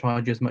and not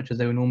charge you as much as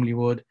they normally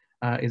would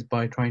is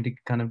by trying to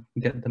kind of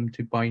get them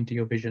to buy into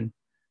your vision.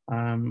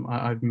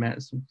 I've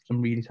met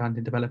some really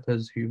talented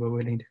developers who were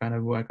willing to kind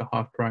of work at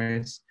half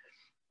price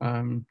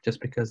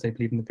just because they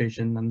believe in the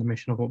vision and the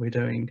mission of what we're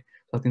doing.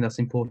 So I think that's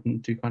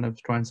important to kind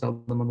of try and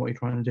sell them on what you're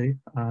trying to do,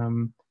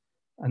 and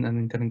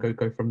then kind of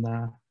go from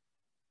there.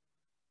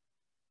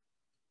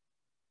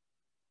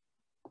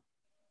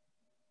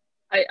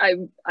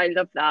 I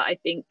love that. I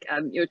think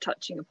you're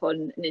touching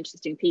upon an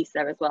interesting piece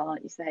there as well,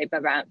 aren't you, Sohaib,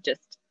 about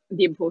just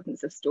the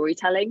importance of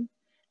storytelling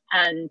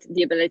and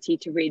the ability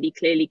to really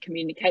clearly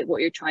communicate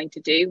what you're trying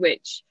to do,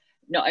 which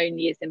not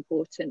only is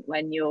important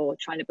when you're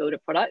trying to build a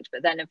product,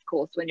 but then of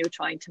course when you're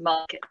trying to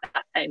market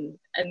that and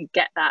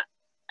get that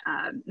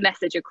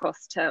message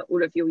across to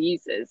all of your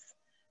users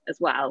as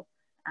well,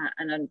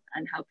 and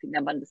helping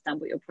them understand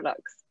what your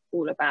product's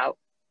all about.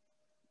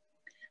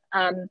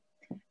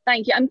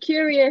 Thank you. I'm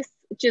curious,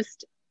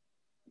 just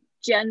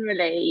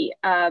generally,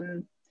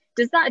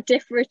 does that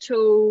differ at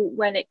all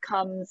when it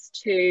comes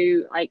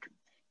to like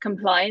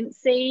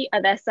compliancy?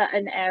 Are there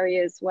certain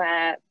areas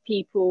where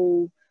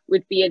people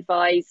would be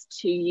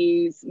advised to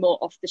use more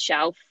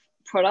off-the-shelf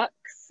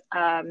products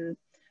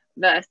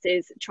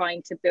versus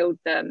trying to build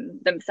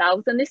them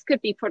themselves? And this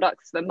could be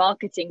products for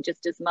marketing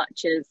just as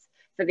much as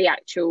for the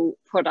actual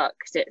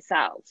product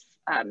itself.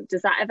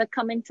 Does that ever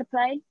come into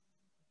play?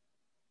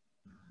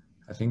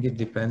 I think it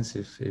depends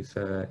if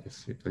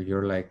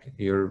you're like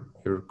your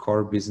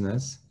core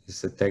business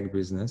is a tech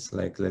business,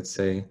 like let's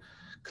say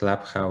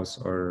Clubhouse,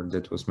 or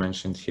that was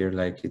mentioned here,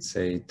 like it's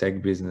a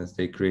tech business.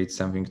 They create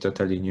something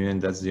totally new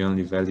and that's the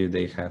only value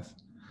they have.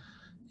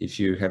 If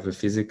you have a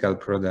physical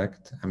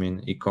product, I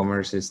mean,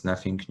 e-commerce is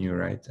nothing new,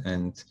 right?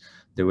 And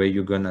the way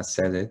you're gonna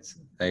sell it,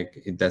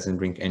 like it doesn't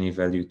bring any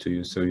value to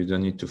you. So you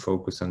don't need to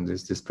focus on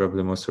this. This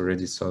problem was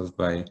already solved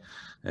by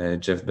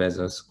Jeff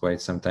Bezos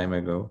quite some time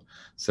ago.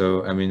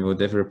 So, I mean,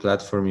 whatever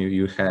platform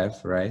you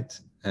have, right?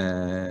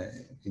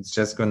 It's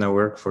just gonna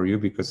work for you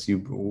because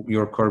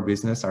your core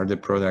business are the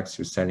products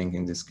you're selling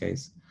in this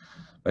case.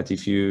 But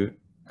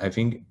I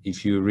think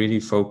if you're really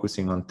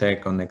focusing on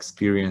tech, on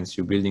experience,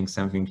 you're building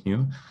something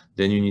new,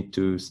 then you need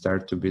to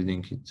start to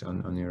building it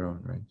on your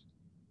own, right?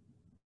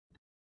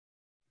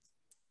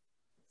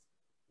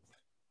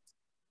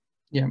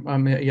 Yeah,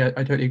 yeah,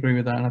 I totally agree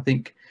with that. And I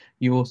think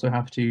you also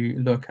have to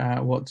look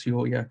at what's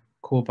your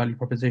core value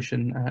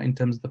proposition in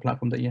terms of the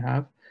platform that you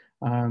have.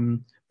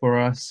 For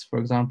us, for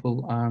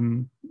example,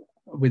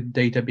 with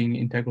data being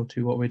integral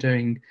to what we're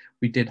doing,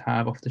 we did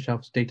have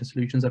off-the-shelf data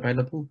solutions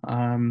available.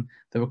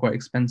 They were quite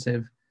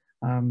expensive,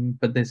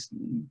 but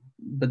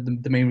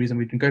the main reason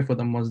we didn't go for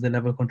them was the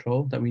level of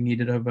control that we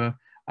needed over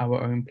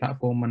our own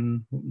platform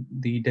and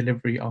the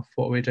delivery of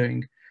what we're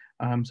doing.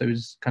 So it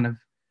was kind of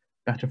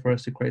better for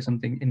us to create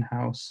something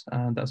in-house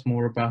that's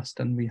more robust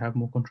and we have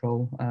more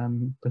control,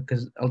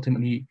 because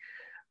ultimately,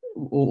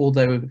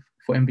 although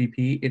for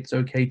MVP, it's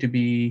okay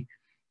to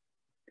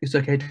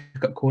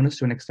cut corners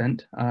to an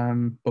extent,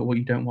 but what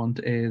you don't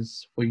want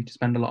is for you to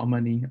spend a lot of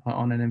money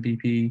on an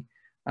MVP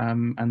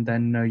and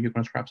then know you're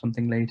going to scrap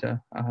something later.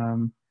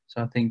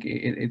 So I think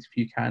it's if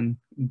you can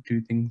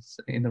do things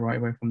in the right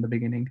way from the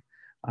beginning.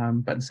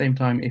 But at the same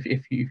time, if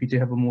you do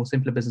have a more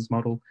simpler business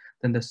model,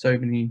 then there's so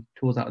many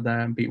tools out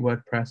there, be it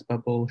WordPress,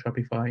 Bubble,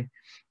 Shopify,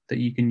 that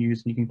you can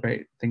use and you can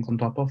create things on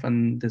top of.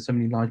 And there's so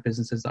many large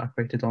businesses that are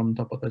created on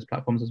top of those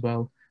platforms as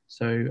well.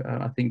 So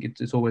I think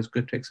it's always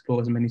good to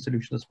explore as many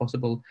solutions as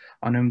possible.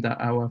 I know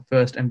that our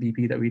first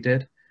MVP that we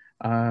did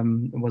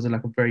was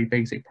like a very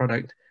basic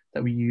product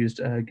that we used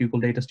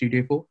Google Data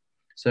Studio for.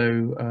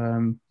 So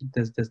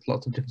there's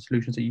lots of different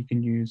solutions that you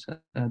can use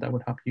that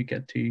would help you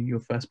get to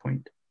your first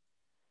point.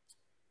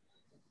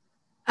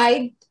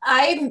 I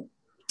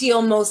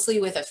deal mostly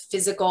with a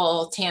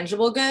physical,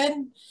 tangible good.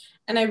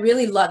 And I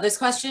really love this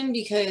question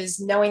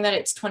because knowing that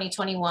it's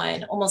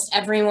 2021, almost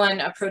everyone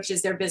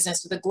approaches their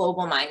business with a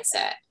global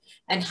mindset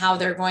and how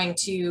they're going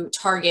to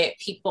target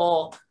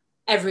people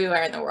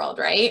everywhere in the world,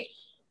 right?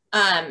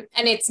 And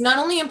it's not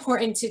only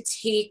important to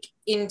take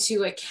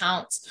into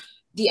account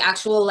the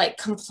actual like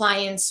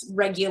compliance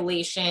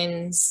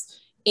regulations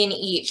in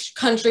each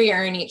country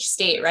or in each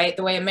state, right?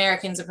 The way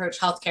Americans approach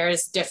healthcare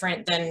is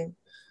different than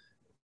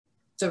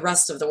the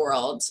rest of the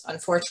world,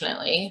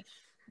 unfortunately.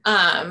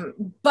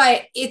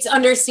 But it's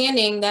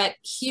understanding that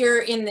here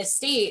in the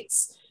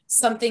States,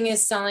 something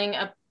is selling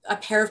a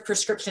pair of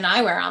prescription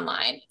eyewear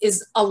online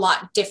is a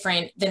lot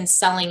different than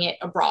selling it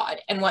abroad,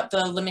 and what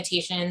the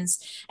limitations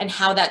and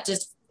how that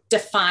just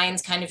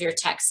defines kind of your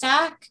tech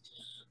stack.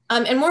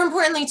 And more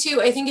importantly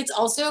too, I think it's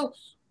also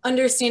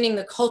understanding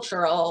the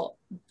cultural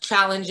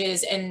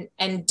challenges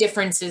and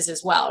differences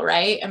as well,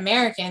 right?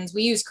 Americans,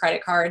 we use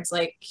credit cards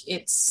like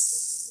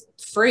it's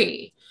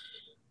free.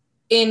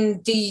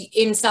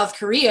 In South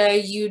Korea,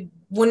 you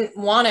wouldn't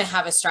want to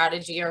have a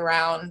strategy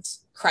around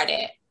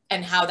credit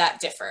and how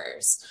that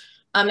differs.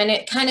 And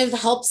it kind of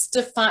helps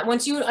define,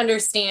 once you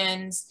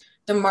understand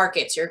the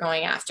markets you're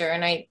going after,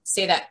 and I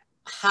say that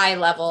high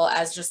level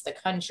as just the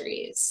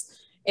countries.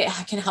 It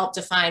can help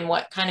define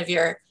what kind of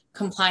your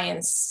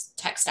compliance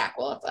tech stack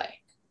will look like.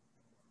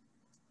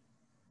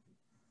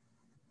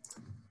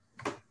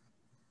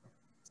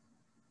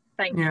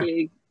 Thank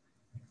you.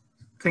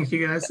 Thank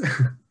you, guys. Do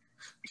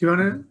you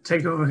want to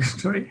take over,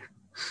 Victoria?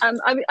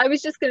 I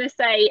was just going to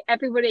say,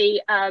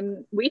 everybody,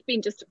 we've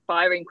been just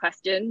firing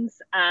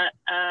questions at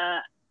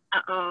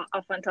our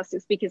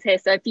fantastic speakers here.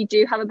 So if you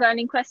do have a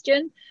burning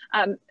question,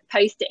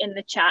 post it in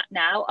the chat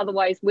now.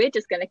 Otherwise, we're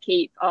just going to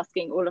keep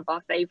asking all of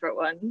our favorite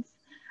ones.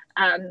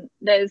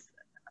 There's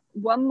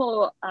one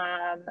more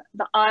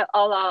that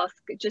I'll ask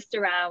just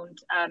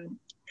around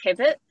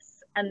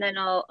pivots, and then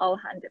I'll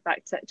hand it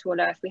back to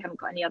Ola if we haven't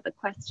got any other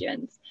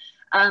questions,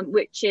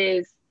 which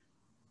is,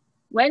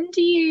 when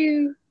do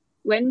you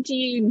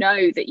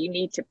know that you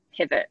need to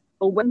pivot,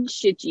 or when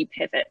should you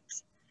pivot?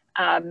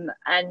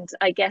 And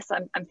I guess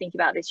I'm thinking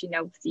about this,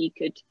 obviously you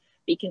could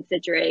be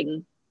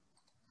considering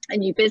a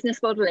new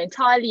business model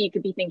entirely, you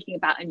could be thinking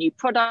about a new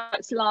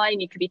product line,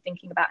 you could be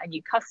thinking about a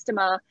new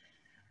customer.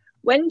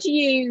 When do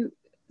you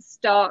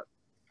start,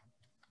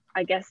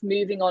 I guess,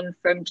 moving on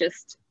from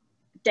just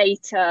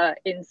data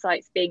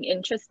insights being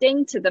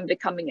interesting to them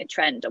becoming a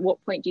trend? At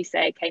what point do you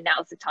say, okay,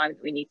 now's the time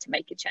that we need to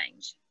make a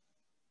change?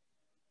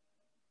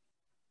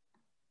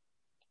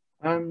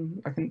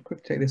 I can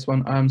quickly take this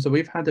one. So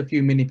we've had a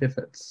few mini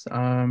pivots.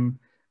 I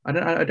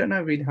don't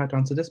know really how to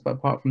answer this, but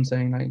apart from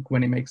saying like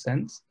when it makes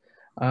sense,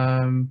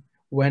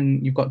 when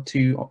you've got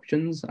two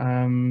options,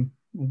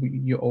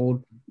 your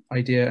old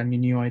idea and your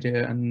new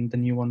idea, and the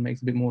new one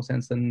makes a bit more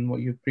sense than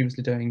what you're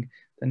previously doing,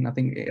 then I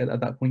think at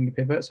that point you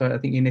pivot. So I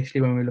think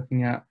initially when we were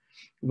looking at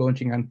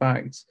launching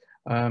Unfacts,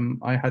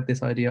 I had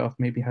this idea of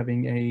maybe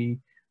having a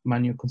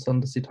manual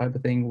consultancy type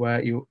of thing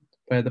where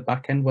the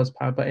back end was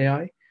powered by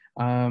AI.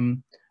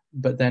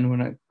 But then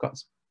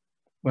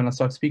when I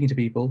started speaking to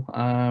people,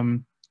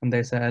 and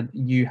they said,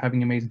 you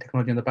having amazing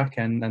technology on the back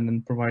end and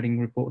then providing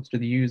reports to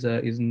the user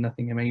is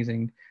nothing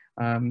amazing.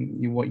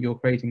 What you're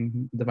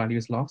creating, the value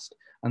is lost.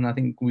 And I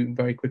think we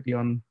very quickly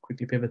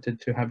pivoted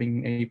to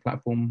having a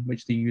platform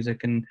which the user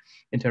can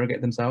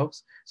interrogate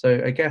themselves. So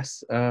I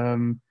guess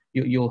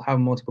you'll have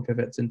multiple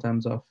pivots in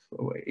terms of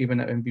even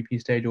at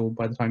MVP stage or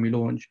by the time you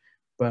launch.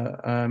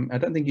 But I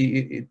don't think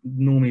it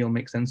normally will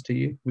make sense to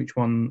you which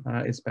one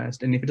is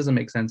best. And if it doesn't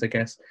make sense, I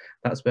guess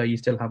that's where you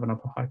still have an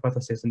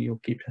hypothesis and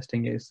you'll keep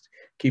testing it,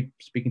 keep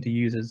speaking to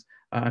users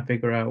and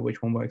figure out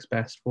which one works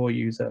best for a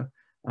user,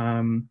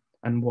 and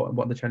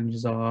what the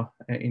challenges are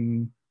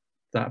in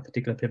that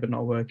particular pivot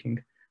not working,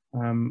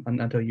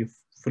 and until you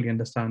fully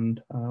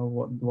understand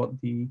what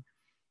the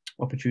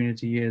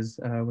opportunity is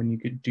when you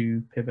could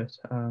do pivot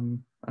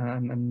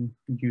and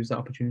use that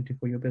opportunity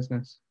for your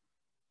business.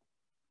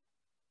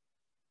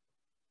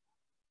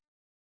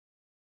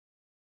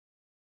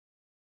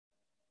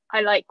 I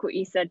like what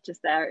you said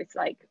just there. It's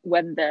like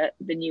when the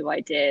new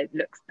idea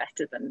looks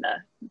better than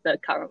the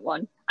current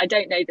one. I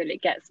don't know that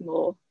it gets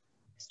more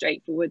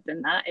straightforward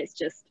than that. It's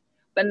just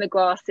when the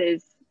grass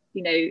is,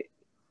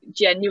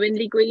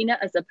 genuinely greener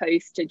as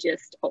opposed to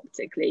just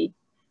optically,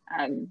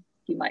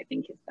 you might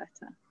think it's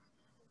better.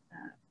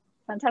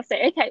 Fantastic.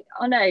 Okay,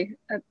 Ono,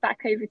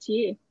 back over to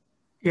you.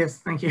 Yes,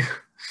 thank you.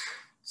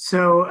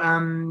 So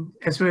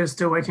as we're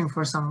still waiting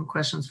for some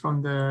questions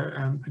from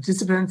the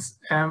participants,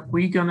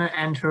 we're gonna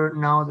enter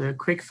now the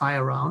quick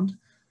fire round,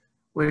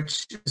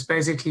 which is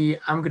basically,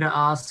 I'm gonna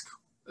ask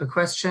a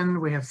question.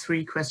 We have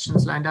 3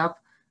 questions lined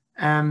up,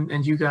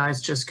 and you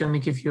guys just gonna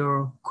give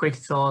your quick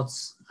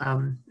thoughts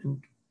and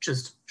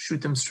just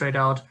shoot them straight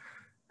out.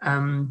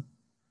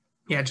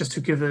 Yeah, just to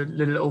give a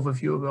little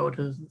overview about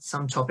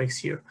some topics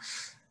here.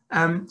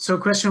 So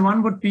question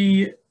 1 would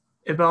be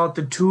about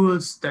the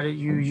tools that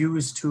you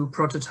use to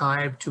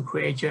prototype, to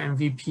create your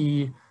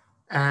MVP,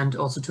 and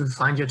also to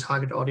find your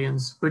target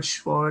audience.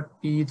 Which would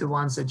be the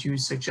ones that you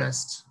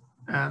suggest?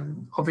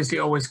 Obviously,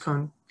 always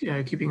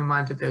keeping in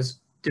mind that there's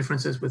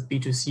differences with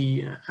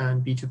B2C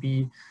and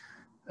B2B.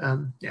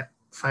 Yeah,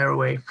 fire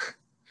away.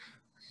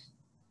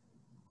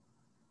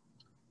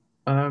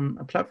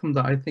 A platform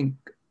that I think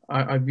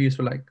I've used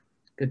for like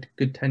a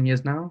good 10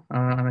 years now,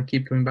 and I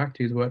keep coming back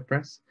to is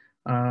WordPress.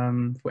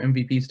 For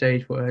MVP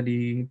stage, for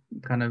early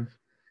kind of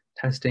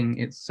testing,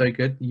 it's so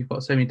good. You've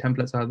got so many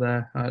templates out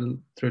there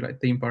through like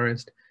Theme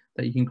Forest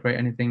that you can create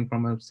anything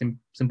from a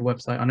simple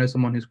website. I know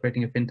someone who's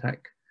creating a fintech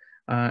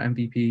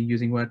MVP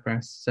using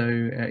WordPress,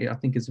 so I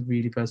think it's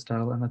really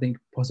versatile, and I think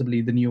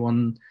possibly the new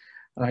one,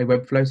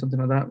 Webflow, something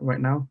like that right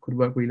now, could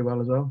work really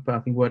well as well. But I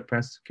think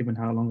WordPress, given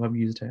how long I've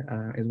used it,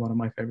 is one of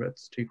my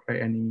favorites to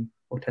create any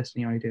or test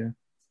any idea.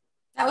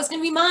 That was going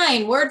to be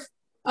mine.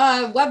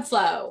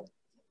 Webflow.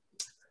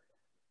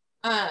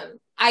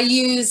 I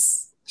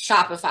use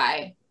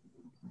Shopify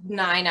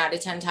 9 out of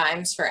 10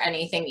 times for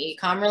anything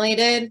e-com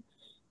related.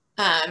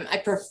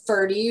 I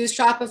prefer to use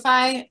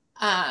Shopify,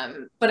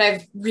 but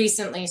I've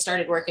recently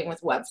started working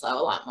with Webflow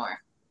a lot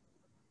more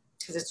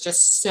because it's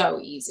just so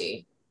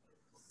easy.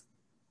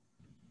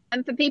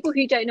 And for people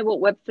who don't know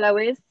what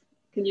Webflow is,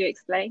 can you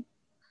explain?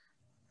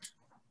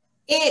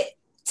 It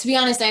To be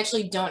honest, I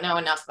actually don't know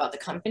enough about the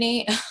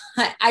company.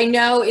 I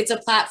know it's a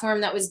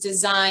platform that was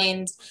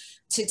designed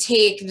to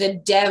take the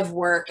dev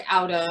work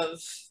out of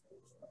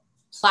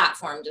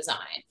platform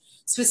design.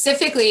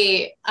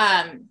 Specifically,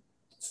 I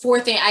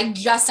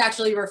just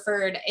actually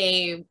referred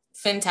a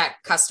fintech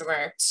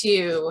customer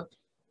to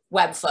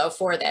Webflow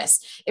for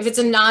this. If it's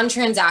a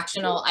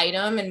non-transactional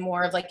item and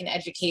more of like an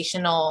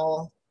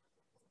educational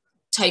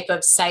type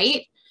of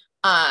site,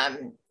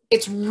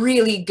 it's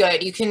really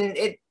good.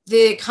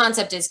 The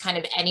concept is kind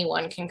of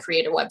anyone can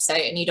create a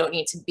website, and you don't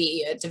need to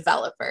be a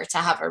developer to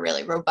have a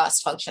really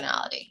robust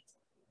functionality.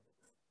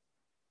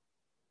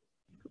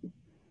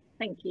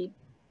 Thank you.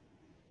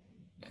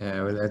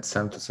 Yeah, well, that's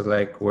something so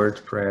like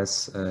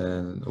WordPress,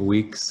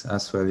 Wix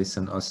as well is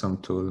an awesome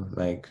tool.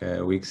 Like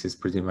Wix is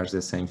pretty much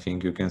the same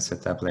thing. You can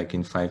set up like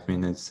in 5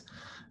 minutes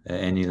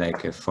any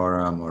like a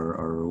forum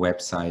or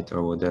website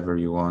or whatever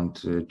you want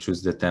to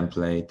choose the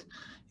template.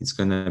 It's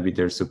gonna be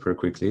there super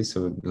quickly.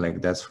 So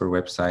like that's for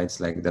websites,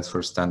 like that's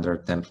for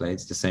standard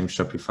templates. The same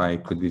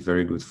Shopify could be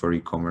very good for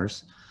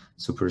e-commerce,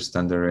 super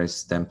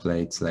standardized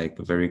templates, like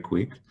very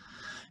quick.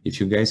 If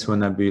you guys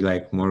want to be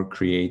like more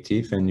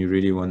creative and you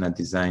really want to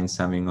design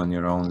something on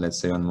your own, let's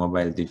say on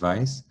mobile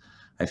device,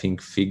 I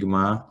think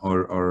Figma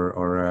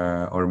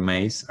or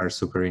Maze are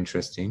super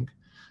interesting.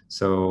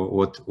 So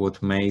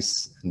what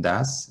Maze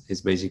does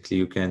is basically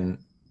you can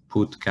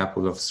put a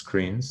couple of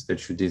screens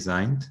that you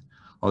designed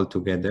all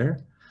together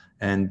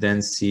and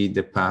then see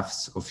the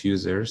paths of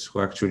users who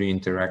actually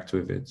interact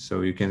with it.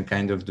 So you can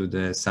kind of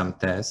do some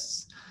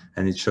tests,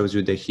 and it shows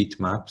you the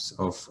heat maps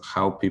of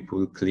how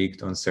people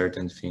clicked on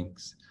certain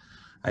things.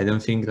 I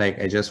don't think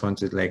like, I just want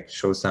to like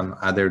show some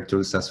other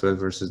tools as well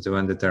versus the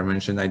one that are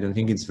mentioned. I don't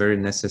think it's very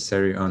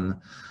necessary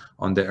on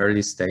the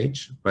early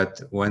stage,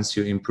 but once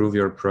you improve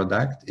your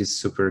product, it's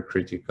super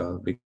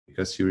critical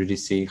because you really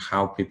see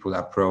how people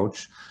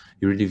approach.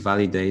 You really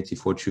validate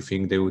if what you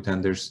think they would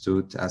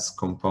understood as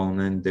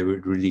component, they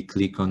would really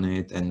click on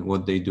it and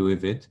what they do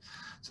with it.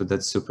 So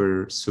that's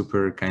super,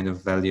 super kind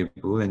of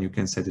valuable, and you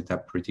can set it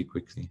up pretty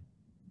quickly.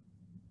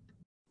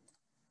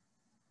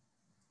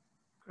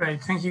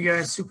 Great, thank you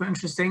guys, super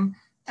interesting.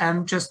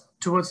 Just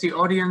towards the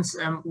audience,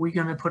 we're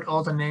gonna put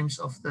all the names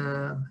of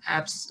the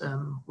apps.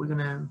 We're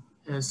gonna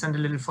send a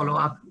little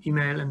follow-up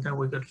email, and then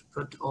we're going to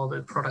put all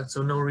the products,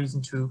 so no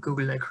reason to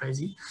Google like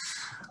crazy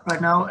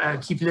right now.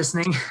 Keep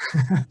listening.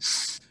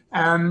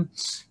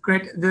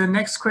 Great. The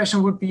next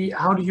question would be,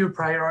 how do you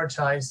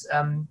prioritize,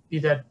 be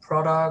that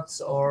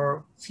products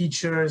or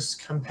features,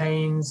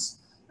 campaigns?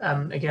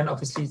 Again,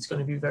 obviously, it's going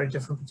to be very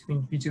different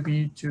between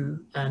B2B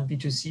and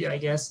B2C, I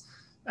guess.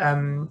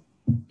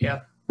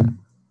 Yeah,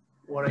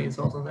 what are your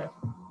thoughts on that?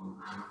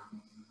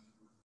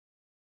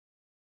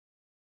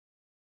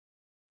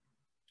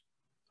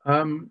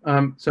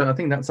 So I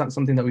think that's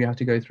something that we had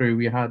to go through.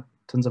 We had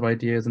tons of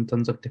ideas and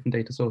tons of different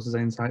data sources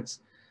and insights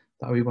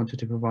that we wanted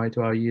to provide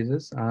to our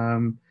users.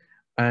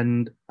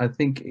 And I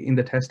think in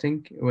the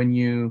testing, when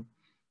you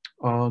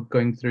are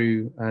going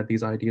through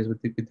these ideas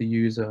with the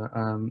user,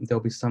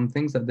 there'll be some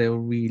things that they'll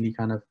really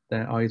kind of,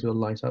 their eyes will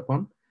light up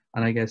on.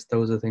 And I guess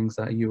those are things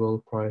that you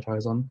will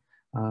prioritize on.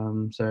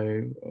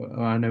 So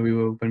I know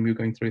when we were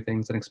going through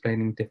things and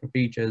explaining different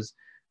features,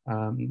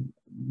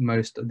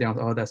 most of the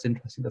answer, oh, that's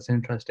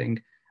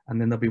interesting. And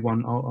then there'll be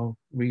one, oh,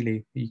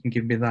 really, you can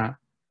give me that.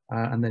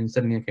 And then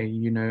suddenly, okay,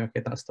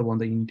 okay, that's the one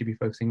that you need to be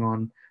focusing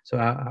on. So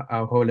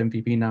our whole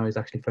MVP now is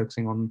actually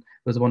focusing on,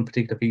 there's one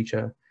particular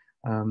feature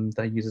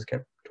that users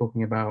kept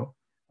talking about,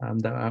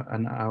 and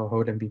our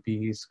whole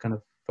MVP is kind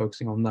of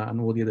focusing on that,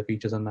 and all the other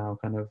features are now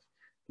kind of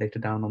later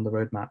down on the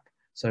roadmap.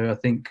 So I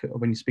think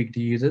when you speak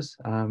to users,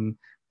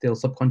 they'll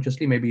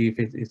subconsciously, maybe if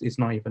it's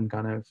not even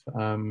kind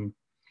of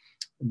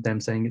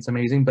them saying it's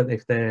amazing, but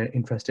if they're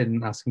interested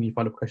in asking you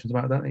follow-up questions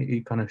about that,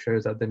 it kind of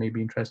shows that they may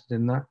be interested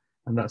in that,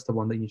 and that's the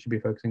one that you should be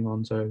focusing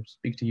on. So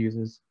speak to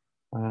users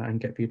and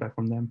get feedback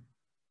from them.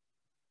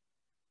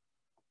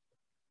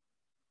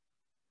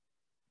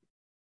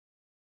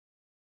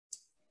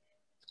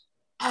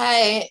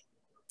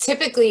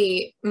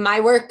 Typically, my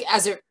work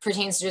as it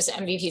pertains to just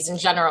MVPs in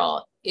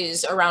general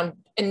is around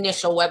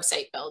initial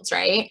website builds,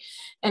 right?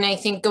 And I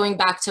think going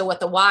back to what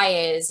the why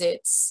is,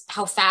 it's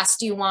how fast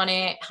do you want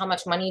it? How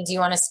much money do you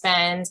want to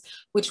spend?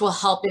 Which will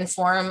help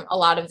inform a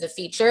lot of the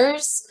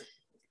features.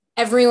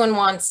 Everyone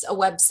wants a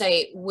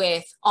website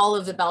with all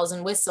of the bells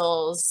and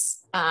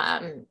whistles,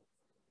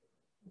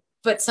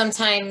 but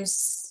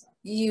sometimes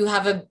you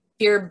have a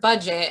bigger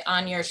budget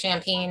on your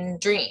champagne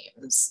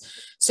dreams.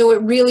 So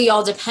it really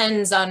all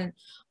depends on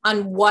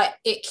what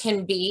it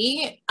can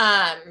be.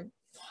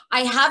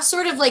 I have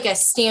sort of like a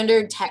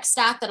standard tech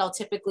stack that I'll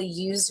typically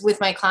use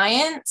with my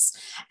clients,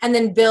 and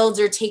then build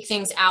or take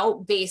things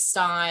out based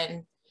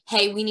on,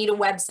 hey, we need a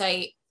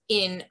website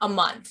in a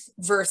month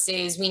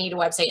versus we need a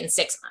website in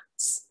 6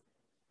 months.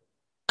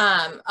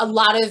 A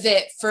lot of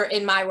it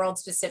in my world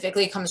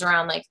specifically comes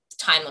around like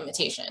time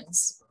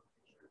limitations.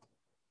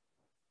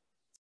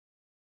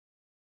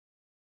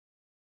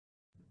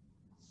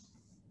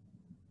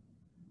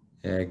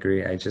 Yeah, I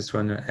agree. I just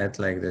want to add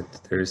like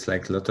that there's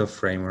like a lot of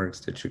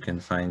frameworks that you can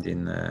find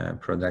in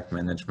product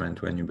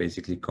management when you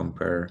basically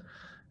compare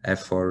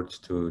effort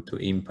to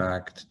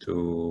impact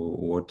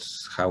to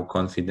how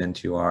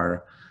confident you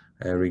are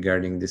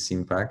regarding this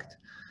impact.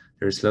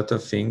 There's a lot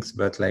of things,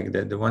 but like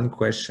the one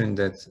question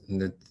that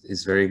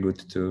is very good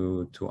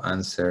to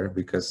answer,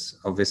 because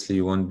obviously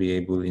you won't be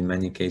able in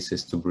many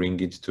cases to bring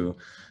it to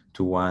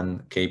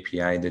one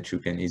KPI that you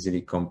can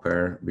easily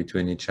compare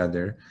between each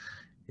other.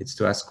 It's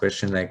to ask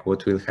question like,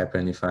 what will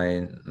happen if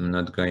I'm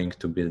not going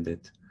to build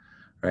it,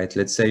 right?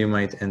 Let's say you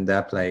might end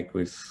up like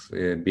with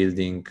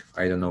building,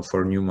 I don't know,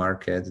 for new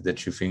market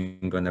that you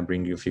think gonna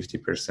bring you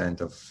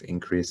 50% of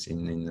increase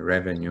in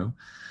revenue.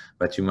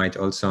 But you might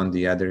also, on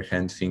the other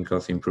hand, think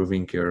of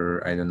improving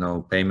your, I don't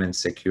know, payment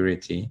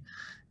security,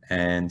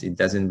 and it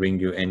doesn't bring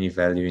you any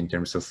value in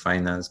terms of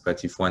finance.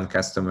 But if one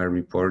customer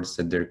reports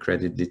that their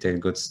credit detail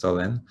got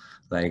stolen,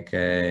 like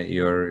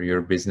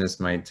your business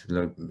might,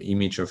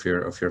 image of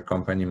your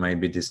company might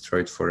be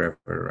destroyed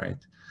forever,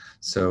 right?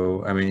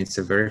 So, I mean, it's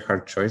a very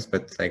hard choice,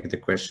 but like the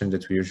question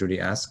that we usually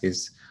ask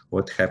is,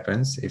 what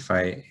happens if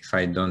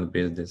I don't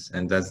build this?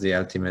 And that's the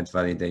ultimate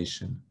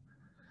validation.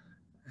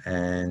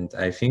 And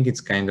I think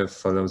it's kind of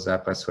follows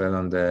up as well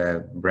on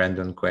the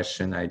Brandon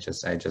question. I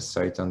just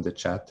saw it on the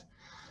chat.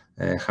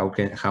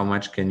 How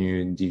much can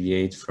you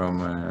deviate from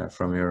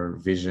your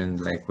vision,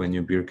 like when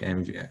you work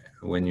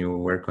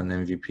on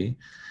MVP?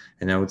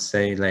 And I would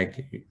say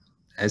like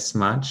as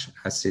much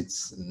as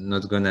it's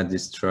not gonna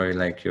destroy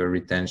like your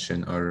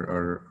retention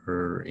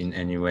or in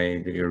any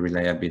way your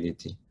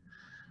reliability.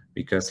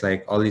 Because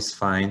like all is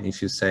fine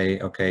if you say,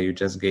 okay, you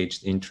just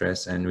gauged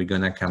interest and we're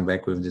gonna come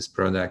back with this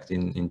product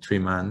in 3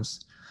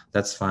 months,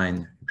 that's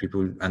fine,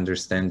 people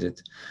understand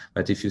it.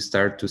 But if you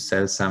start to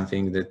sell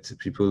something that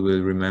people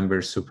will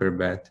remember super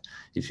bad,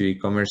 if you're an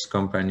e-commerce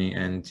company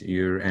and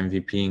you're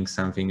MVPing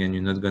something and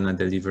you're not gonna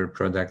deliver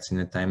products in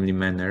a timely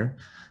manner,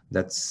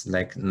 that's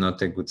like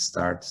not a good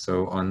start.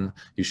 So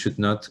you should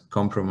not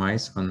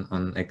compromise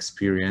on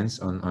experience,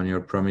 on your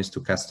promise to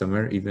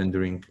customer, even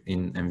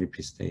in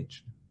MVP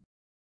stage.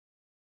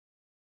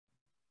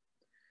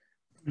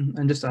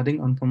 And just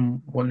adding on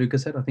from what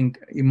Lucas said, I think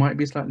it might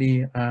be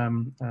slightly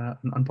an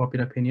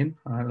unpopular opinion.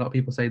 A lot of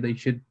people say that you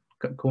should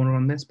cut corner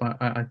on this, but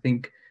I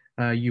think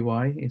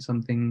UI is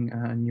something,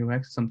 and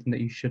UX is something that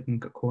you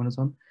shouldn't cut corners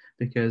on,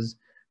 because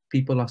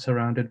people are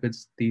surrounded with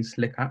these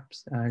slick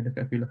apps.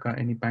 If you look at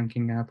any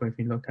banking app, or if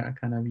you look at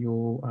kind of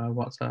your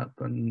WhatsApp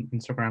and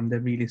Instagram, they're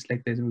really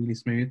slick, they're really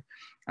smooth.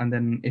 And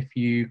then if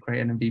you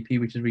create an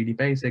MVP, which is really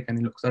basic and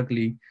it looks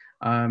ugly,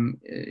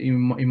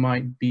 you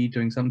might be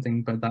doing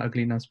something, but that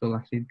ugliness will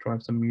actually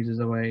drive some users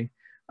away,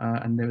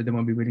 and they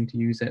won't be willing to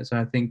use it. So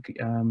I think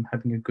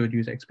having a good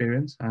user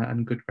experience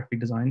and good graphic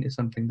design is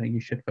something that you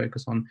should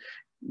focus on.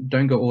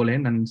 Don't go all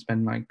in and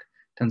spend like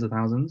tens of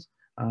thousands,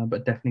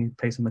 but definitely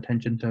pay some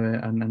attention to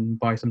it and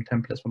buy some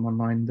templates from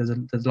online. There's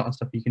a lot of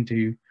stuff you can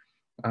do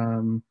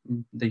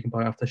that you can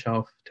buy off the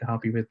shelf to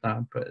help you with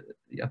that. But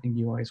I think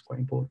UI is quite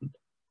important,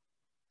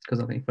 because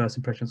I think first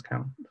impressions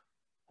count.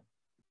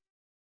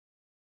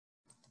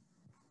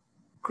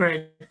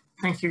 Great,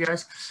 thank you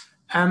guys.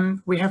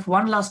 We have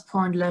one last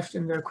point left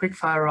in the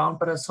quickfire round,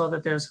 but I saw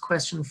that there's a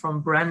question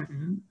from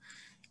Brandon.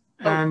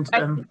 And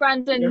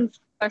Brandon's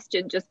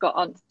question just got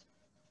answered.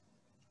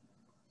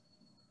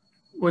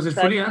 Was it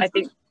fully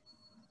answered?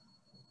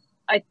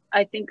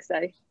 I think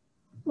so.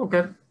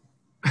 Okay,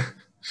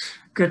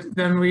 good.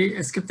 Then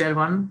we skip that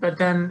one. But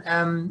then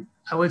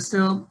I will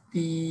still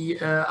be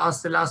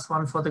asked the last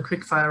one for the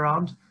quickfire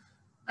round,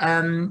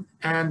 and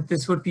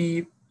this would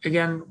be,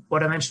 again,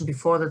 what I mentioned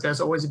before, that there's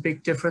always a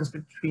big difference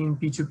between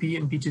B2B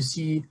and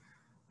B2C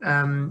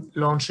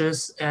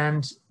launches.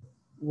 And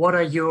what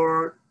are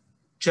your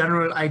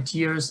general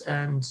ideas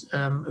and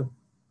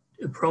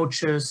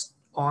approaches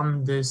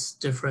on this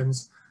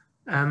difference?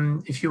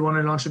 If you want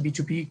to launch a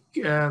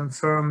B2B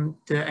firm,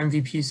 the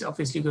MVP is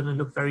obviously going to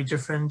look very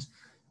different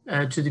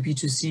to the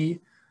B2C.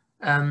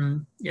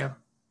 Yeah,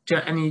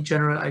 any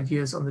general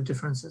ideas on the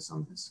differences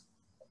on this?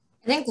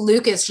 I think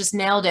Lucas just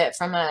nailed it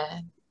from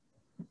a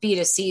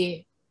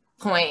B2C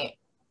point,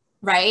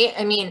 right?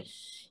 I mean,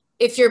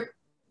 if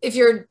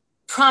you're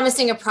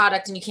promising a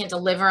product and you can't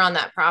deliver on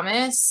that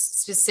promise,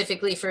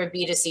 specifically for a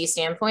B2C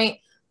standpoint,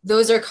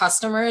 those are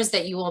customers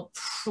that you will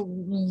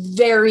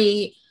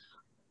very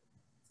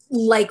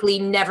likely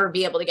never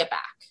be able to get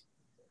back.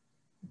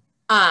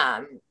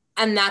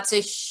 And that's a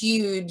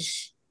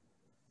huge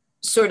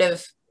sort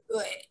of,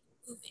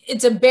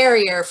 it's a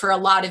barrier for a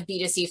lot of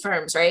B2C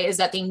firms, right? Is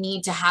that they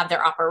need to have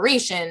their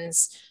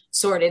operations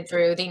sorted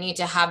through. They need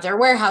to have their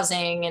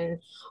warehousing and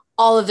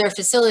all of their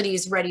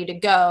facilities ready to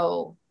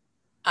go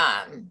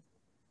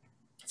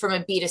from a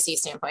B2C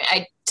standpoint.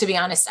 To be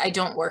honest, I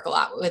don't work a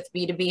lot with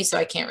B2B, so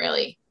I can't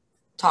really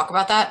talk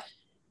about that.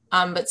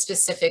 But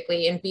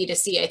specifically in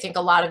B2C, I think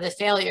a lot of the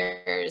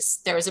failures,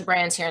 there was a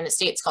brand here in the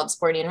States called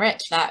Sporty and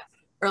Rich that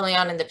early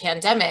on in the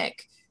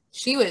pandemic,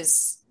 she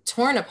was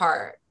torn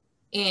apart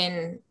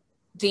in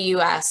the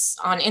US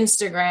on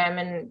Instagram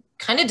and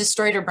kind of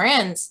destroyed her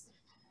brands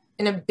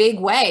in a big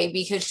way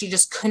because she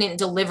just couldn't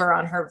deliver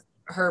on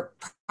her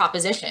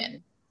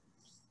proposition.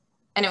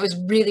 And it was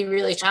really,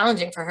 really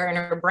challenging for her, and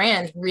her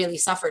brand really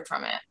suffered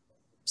from it.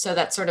 So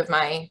that's sort of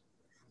my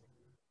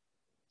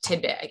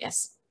tidbit, I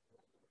guess.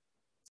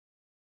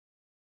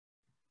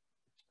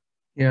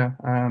 Yeah,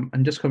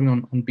 and just coming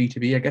on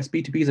B2B, I guess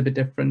B2B is a bit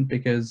different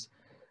because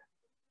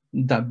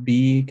that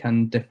B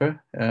can differ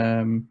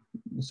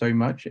so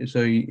much.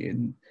 So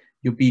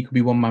your B could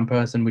be one-man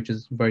person, which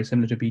is very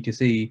similar to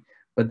B2C,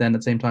 but then at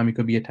the same time, it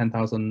could be a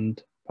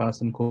 10,000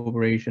 person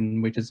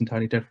corporation, which is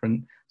entirely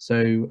different.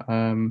 So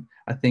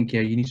I think,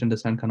 yeah, you need to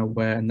understand kind of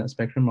where in that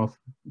spectrum of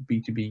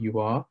B2B you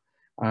are,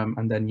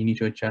 and then you need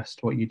to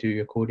adjust what you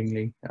do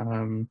accordingly.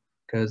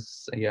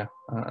 Because yeah,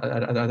 I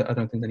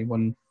don't think there's any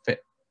one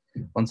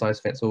size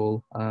fits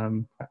all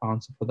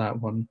answer for that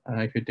one.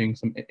 If you're doing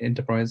some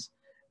enterprise,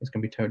 it's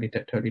going to be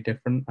totally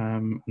different,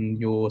 and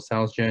your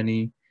sales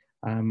journey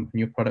and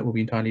your product will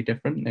be entirely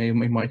different. It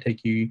might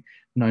take you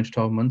 9 to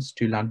 12 months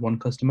to land one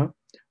customer,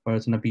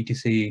 whereas in a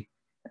B2C,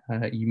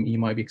 you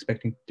might be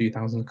expecting to do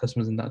thousands of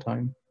customers in that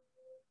time.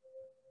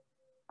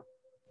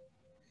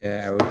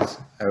 Yeah,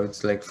 I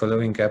would like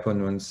following up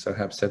on what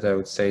Sohaib said. I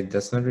would say it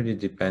does not really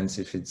depends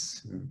if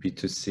it's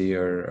B2C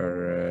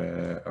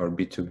or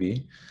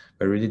B2B,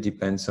 but really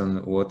depends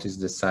on what is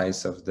the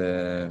size of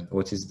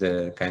what is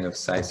the kind of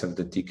size of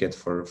the ticket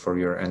for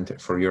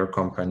your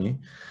company.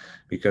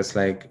 Because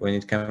like when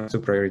it comes to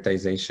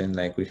prioritization,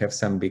 like we have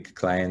some big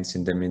clients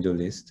in the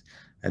Middle East,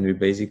 and we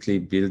basically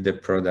build the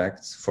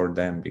products for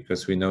them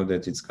because we know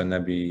that it's gonna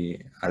be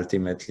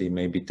ultimately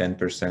maybe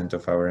 10%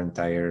 of our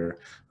entire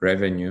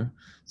revenue.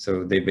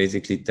 So they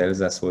basically tells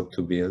us what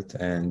to build,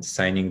 and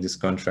signing this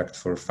contract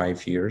for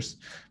 5 years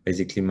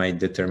basically might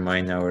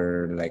determine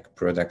our like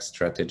product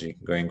strategy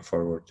going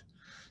forward.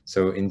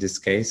 So in this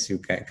case, you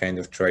can kind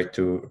of try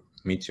to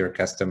meet your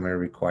customer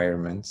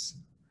requirements,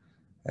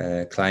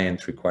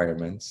 client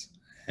requirements,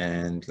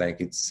 and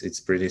like it's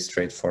pretty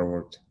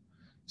straightforward.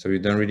 So you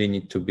don't really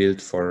need to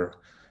build for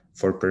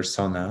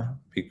persona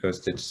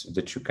because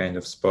that you kind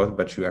of spot,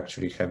 but you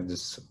actually have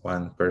this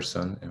one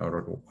person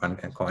or one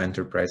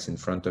enterprise in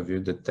front of you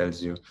that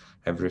tells you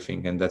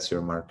everything, and that's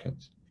your market.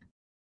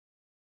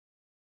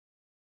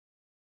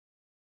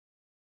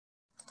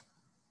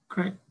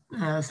 Great,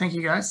 thank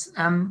you guys.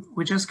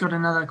 We just got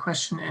another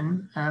question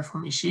in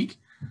from Ishik.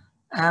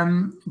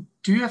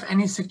 Do you have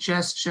any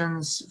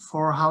suggestions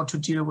for how to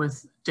deal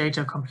with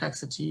data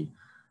complexity?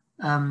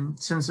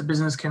 Since a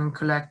business can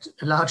collect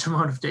a large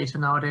amount of data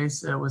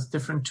nowadays with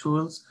different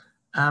tools,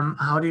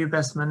 how do you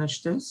best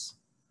manage this?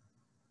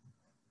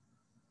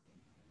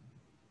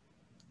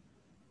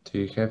 Do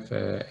you have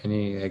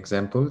any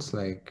examples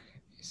like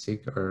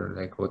Ishik, or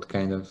like what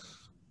kind of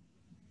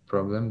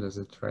problem does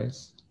it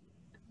raise?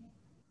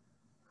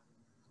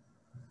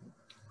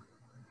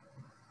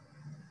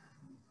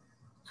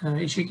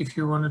 Ishik, if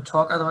you want to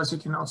talk, otherwise you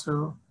can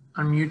also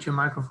unmute your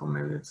microphone.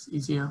 Maybe it's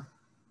easier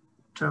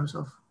in terms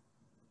of.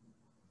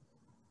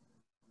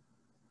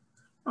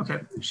 Okay,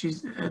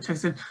 she's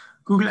texted.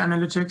 Google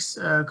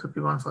Analytics could be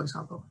one, for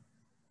example.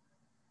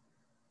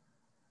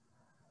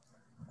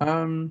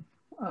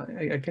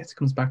 I guess it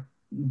comes back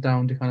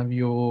down to kind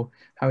of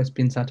how it's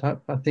been set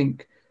up. I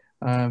think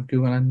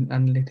Google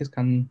Analytics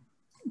can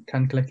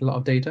collect a lot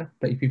of data,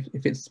 but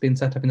if it's been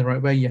set up in the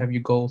right way, you have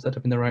your goals set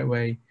up in the right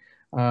way,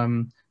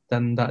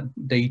 then that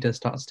data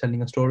starts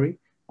telling a story.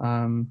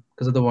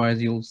 Because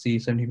otherwise you'll see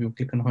so many people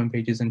click on home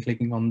pages and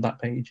clicking on that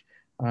page.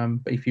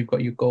 But if you've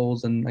got your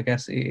goals, and I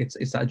guess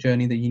it's that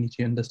journey that you need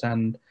to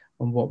understand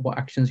on what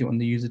actions you want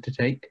the user to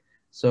take.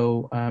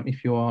 So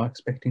if you are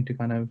expecting to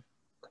kind of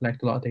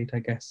collect a lot of data, I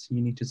guess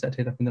you need to set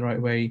it up in the right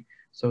way.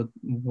 So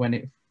when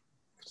it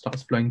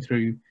starts flowing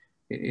through,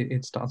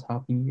 it starts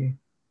helping you.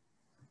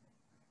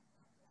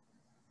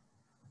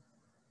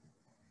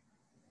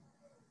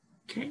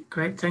 Okay,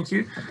 great, thank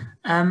you.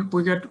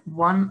 We got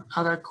one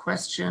other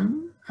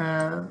question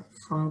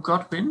from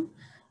Godwin.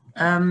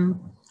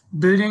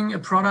 Building a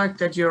product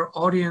that your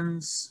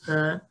audience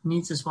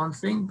needs is one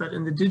thing, but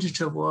in the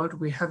digital world,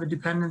 we have a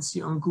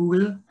dependency on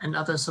Google and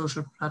other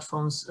social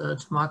platforms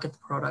to market the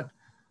product.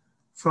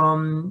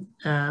 From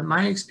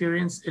my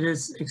experience, it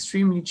is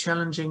extremely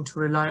challenging to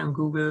rely on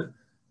Google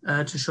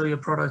to show your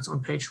products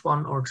on page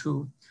 1 or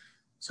 2.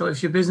 So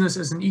if your business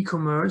is an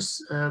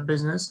e-commerce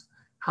business,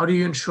 how do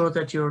you ensure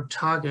that your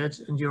target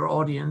and your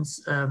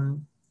audience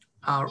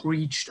are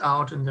reached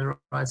out in the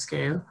right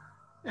scale?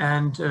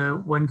 And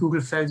when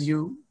Google fails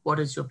you, what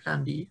is your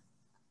plan B?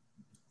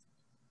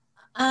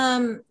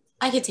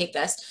 I could take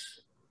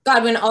this.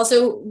 Godwin,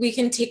 also, we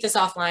can take this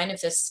offline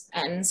if this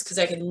ends, because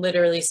I could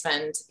literally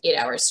spend 8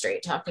 hours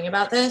straight talking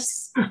about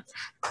this.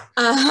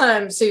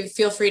 So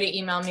feel free to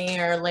email me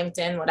or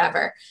LinkedIn,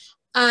 whatever.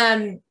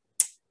 I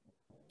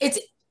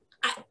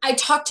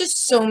talk to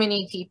so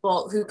many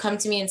people who come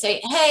to me and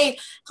say, hey,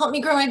 help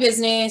me grow my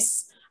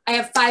business. I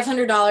have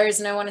 $500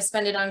 and I want to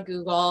spend it on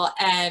Google,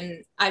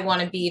 and I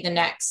want to be the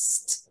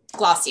next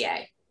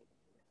Glossier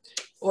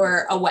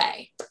or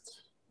Away.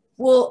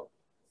 Well,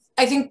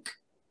 I think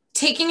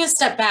taking a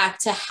step back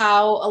to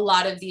how a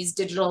lot of these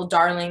digital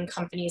darling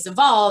companies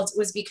evolved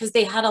was because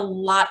they had a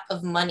lot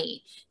of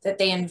money that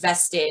they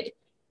invested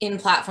in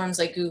platforms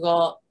like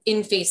Google,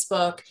 in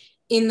Facebook,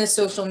 in the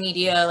social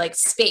media like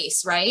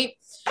space, right?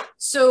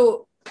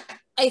 So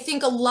I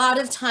think a lot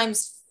of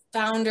times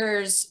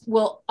founders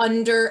will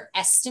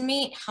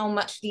underestimate how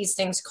much these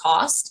things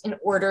cost in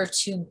order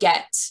to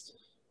get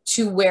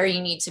to where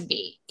you need to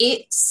be.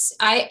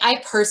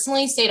 I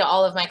personally say to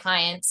all of my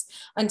clients,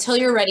 until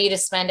you're ready to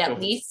spend at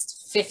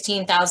least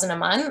 $15,000 a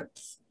month,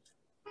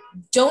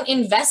 don't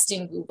invest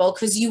in Google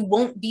because you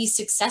won't be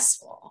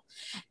successful.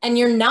 And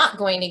you're not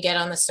going to get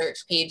on the search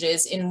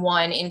pages in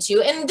 1, in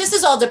 2. And this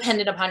is all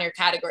dependent upon your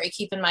category.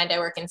 Keep in mind, I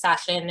work in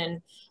fashion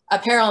and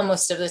apparel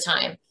most of the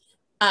time.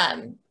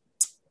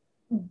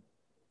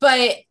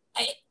 But,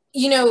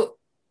 you know,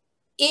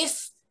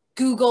 if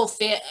Google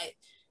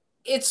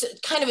it's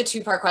kind of a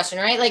two-part question,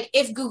 right? Like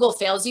if Google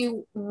fails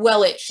you,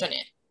 well, it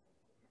shouldn't,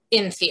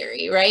 in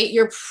theory, right?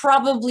 You're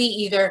probably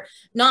either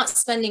not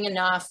spending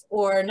enough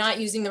or not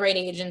using the right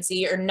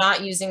agency or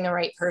not using the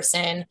right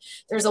person.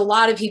 There's a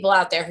lot of people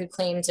out there who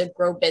claim to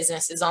grow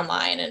businesses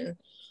online. And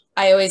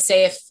I always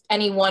say if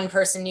any one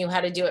person knew how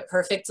to do it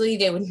perfectly,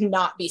 they would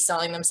not be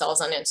selling themselves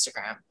on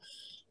Instagram.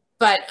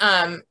 But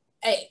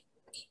I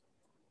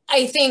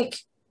think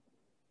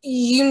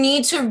you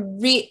need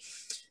to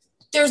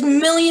there's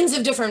millions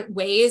of different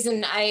ways.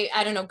 And I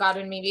don't know,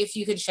 Godwin, maybe if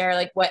you could share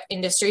like what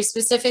industry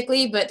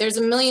specifically, but there's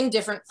a million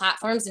different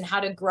platforms and how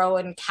to grow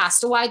and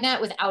cast a wide net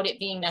without it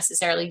being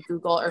necessarily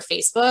Google or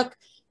Facebook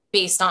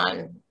based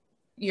on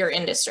your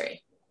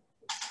industry.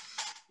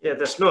 Yeah,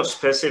 there's no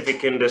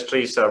specific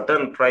industries. I've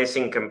done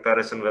pricing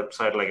comparison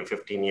website like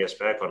 15 years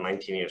back or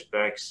 19 years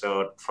back.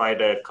 So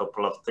tried a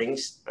couple of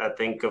things. I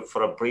think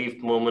for a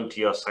brief moment,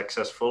 you're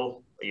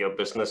successful, your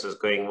business is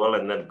going well,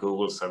 and then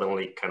Google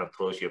suddenly kind of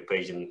throws your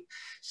page in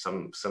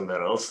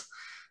somewhere else.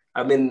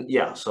 I mean,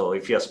 yeah, so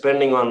if you're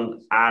spending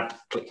on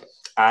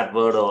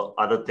AdWord or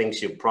other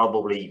things, you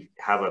probably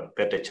have a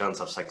better chance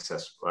of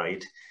success,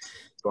 right?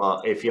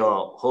 But if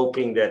you're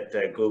hoping that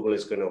Google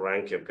is going to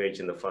rank your page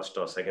in the first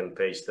or second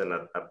page, then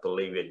I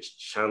believe your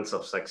chance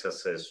of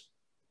success is,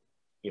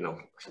 you know,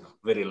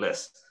 very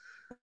less.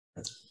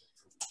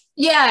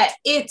 Yeah,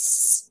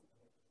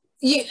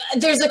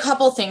 there's a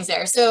couple things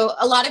there. So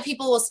a lot of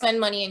people will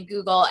spend money in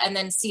Google and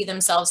then see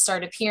themselves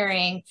start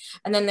appearing.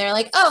 And then they're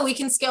like, oh, we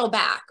can scale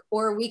back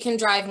or we can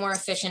drive more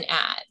efficient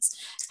ads.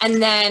 And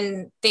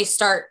then they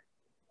start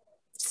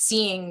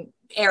seeing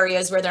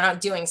areas where they're not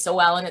doing so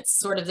well. And it's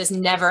sort of this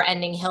never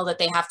ending hill that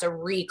they have to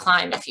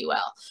reclimb, if you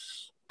will.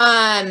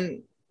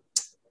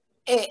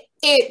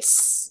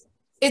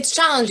 It's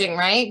challenging,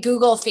 right?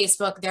 Google,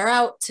 Facebook, they're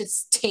out to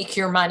take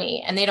your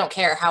money and they don't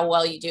care how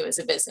well you do as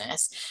a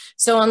business.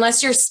 So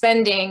unless you're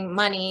spending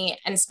money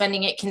and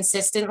spending it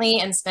consistently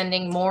and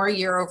spending more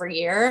year over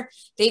year,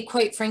 they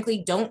quite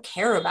frankly don't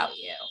care about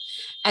you.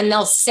 And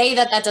they'll say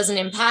that that doesn't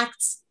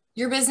impact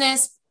your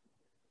business,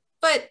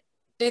 but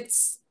it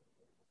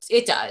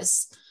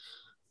does.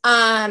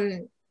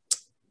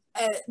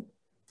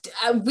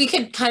 We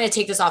could kind of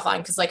take this offline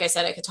because like I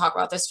said, I could talk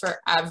about this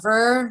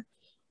forever.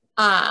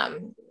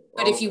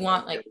 But if you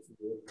want, like,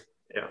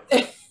 yeah,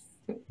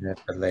 yeah,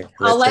 but like,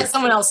 I'll let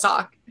someone else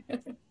talk.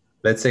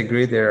 Let's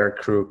agree there are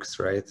crooks,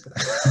 right?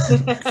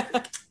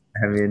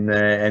 I mean,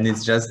 and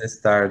it's just the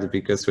start,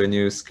 because when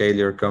you scale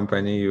your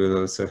company, you will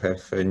also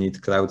have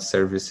need cloud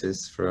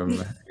services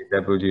from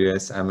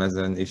AWS,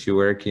 Amazon. If you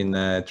work in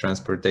a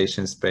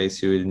transportation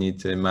space, you will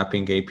need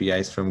mapping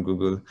APIs from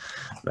Google.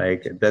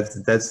 Like that's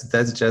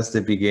just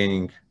the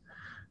beginning.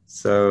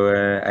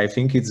 So I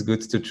think it's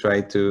good to try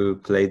to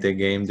play the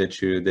game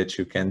that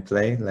you can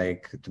play,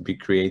 like to be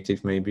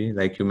creative maybe.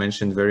 Like you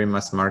mentioned, very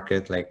mass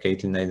market, like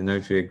Katelyn, I don't know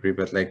if you agree,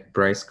 but like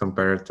price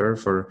comparator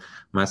for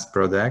mass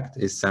product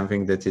is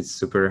something that it's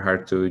super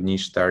hard to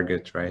niche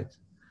target, right?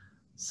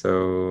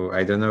 So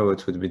I don't know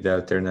what would be the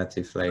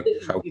alternative. Like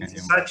how can it's a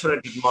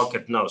saturated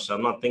market now, so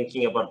I'm not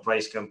thinking about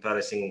price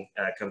comparison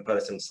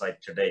site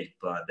today.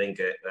 But I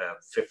think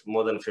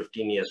more than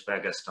 15 years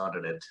back I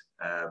started it.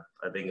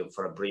 I think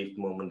for a brief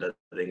moment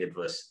I think it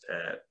was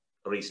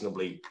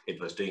reasonably,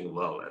 it was doing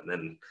well, and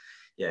then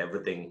yeah,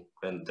 everything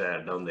went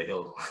down the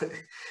hill.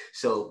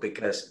 So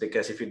because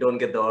if you don't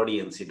get the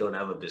audience, you don't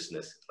have a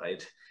business,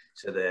 right?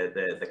 So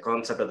the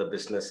concept of the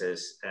business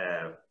is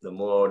the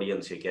more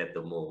audience you get,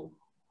 the more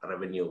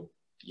revenue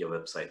your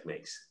website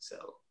makes. So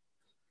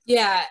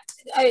yeah,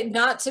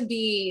 not to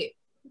be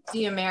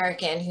the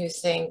American who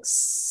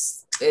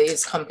thinks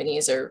these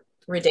companies are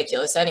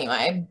ridiculous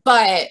anyway,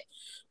 but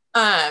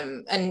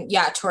and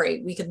yeah,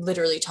 Tori, we could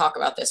literally talk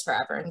about this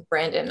forever, and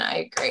Brandon,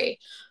 I agree.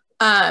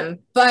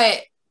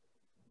 But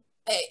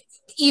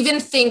even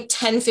think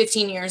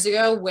 10-15 years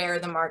ago where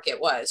the market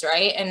was,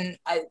 right? And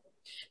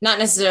not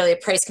necessarily a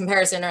price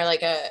comparison or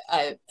like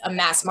a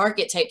mass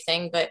market type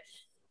thing, but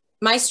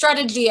my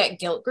strategy at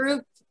Gilt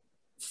Group,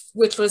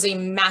 which was a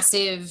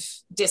massive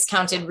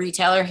discounted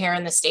retailer here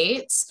in the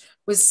States,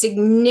 was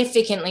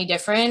significantly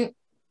different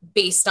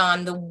based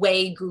on the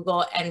way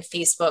Google and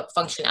Facebook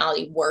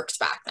functionality worked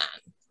back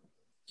then.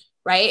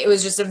 right? It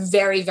was just a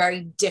very,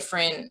 very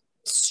different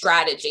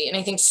strategy. And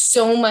I think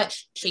so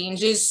much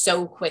changes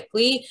so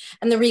quickly.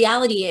 And the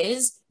reality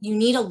is you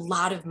need a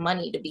lot of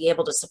money to be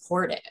able to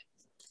support it.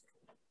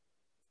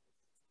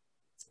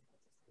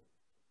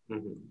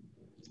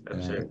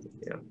 Absolutely,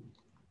 yeah.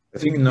 I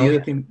think the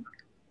other thing.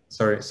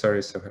 Sorry.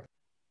 Sorry,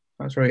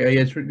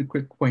 yeah, it's a really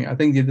quick point. I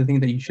think the other thing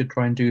that you should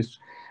try and do is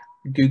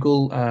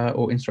Google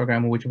or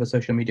Instagram or whichever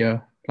social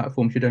media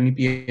platform should only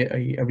be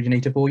a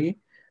originator for you,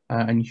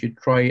 and you should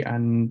try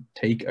and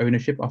take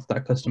ownership of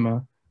that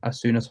customer as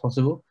soon as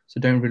possible.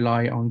 So don't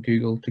rely on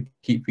Google to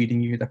keep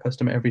feeding you that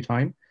customer every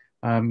time.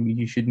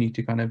 You should need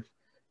to kind of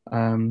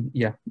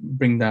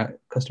bring that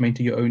customer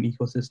into your own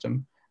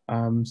ecosystem,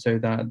 so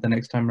that the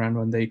next time around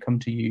when they come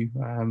to you,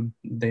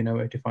 they know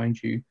where to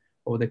find you,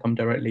 or they come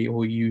directly,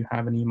 or you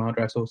have an email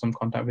address or some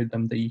contact with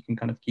them that you can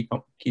kind of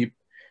keep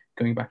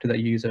going back to that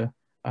user.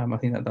 I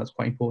think that that's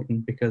quite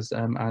important because,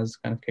 as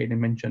kind of Katelyn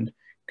mentioned,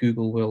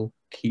 Google will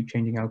keep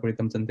changing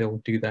algorithms and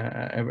they'll do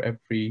that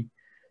every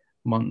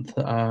month.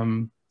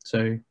 You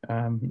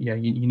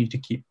need to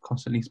keep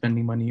constantly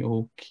spending money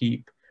or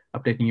keep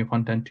updating your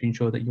content to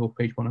ensure that you're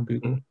page one on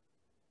Google.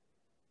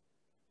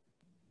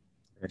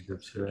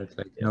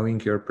 Like knowing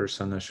your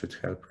persona should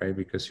help, right?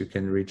 Because you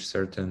can reach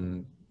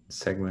certain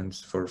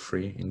segments for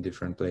free in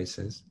different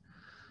places.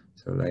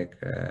 So like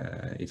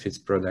if it's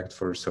product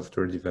for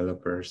software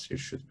developers, you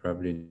should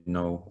probably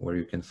know where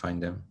you can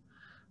find them,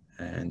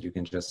 and you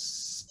can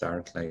just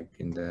start like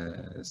in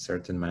the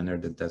certain manner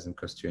that doesn't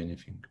cost you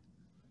anything.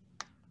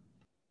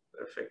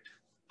 Perfect.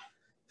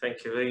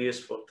 Thank you. Very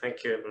useful.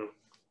 Thank you, everyone.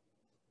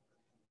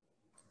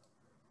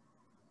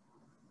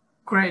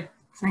 Great.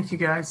 Thank you,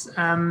 guys.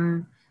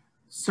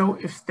 So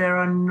if there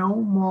are no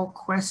more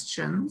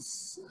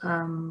questions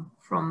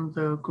from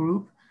the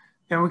group,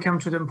 then we come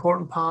to the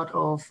important part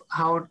of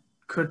how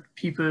could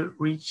people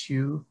reach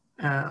you,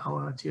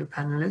 our dear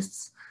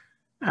panelists.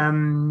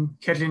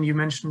 Katelyn, you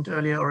mentioned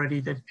earlier already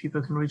that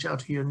people can reach out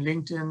to you on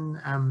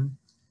LinkedIn.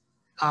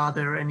 Are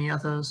there any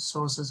other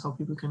sources how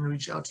people can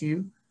reach out to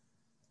you?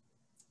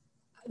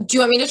 Do you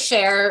want me to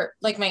share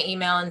like my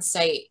email and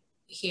site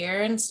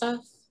here and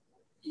stuff?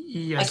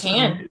 Yes, I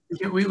can.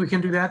 We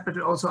can do that, but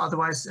also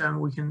otherwise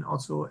we can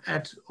also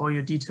add all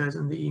your details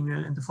in the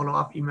email, in the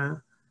follow-up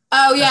email.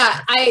 Oh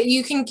yeah,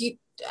 you can keep,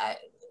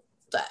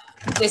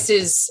 this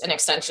is an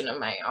extension of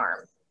my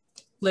arm.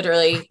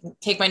 Literally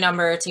take my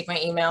number, take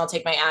my email,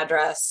 take my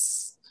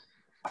address.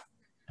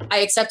 I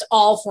accept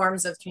all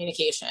forms of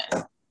communication.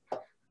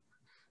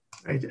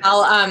 Right.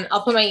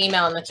 I'll put my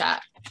email in the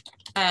chat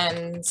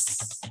and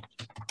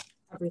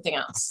everything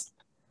else.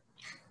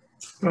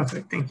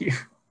 Perfect, thank you.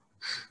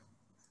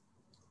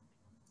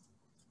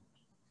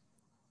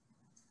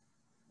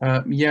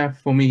 Yeah,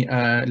 for me,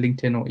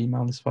 LinkedIn or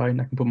email is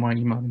fine. I can put my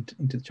email into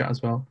the chat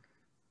as well.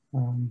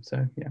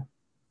 So yeah.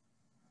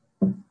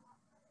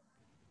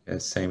 Yeah,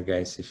 same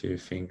guys. If you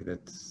think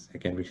that I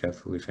can be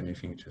helpful with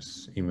anything,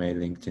 just email.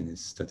 LinkedIn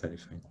is totally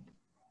fine.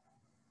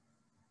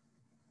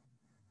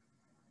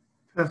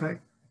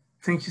 Perfect.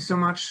 Thank you so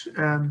much,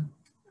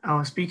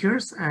 our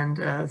speakers, and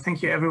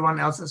thank you everyone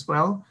else as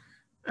well.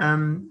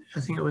 I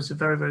think it was a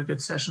very, very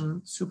good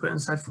session, super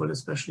insightful,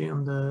 especially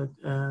on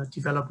the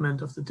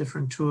development of the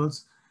different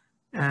tools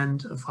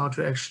and of how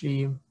to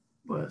actually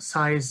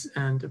size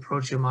and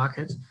approach your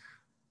market.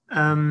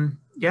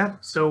 Yeah,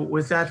 so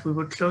with that, we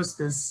would close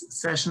this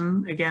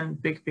session. Again,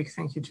 big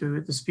thank you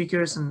to the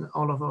speakers and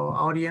all of our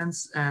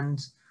audience.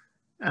 And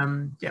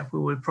yeah, we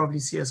will probably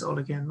see us all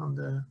again on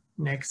the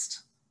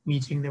next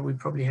meeting that we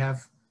probably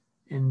have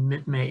in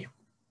mid-May.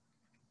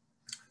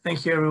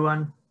 Thank you,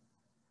 everyone.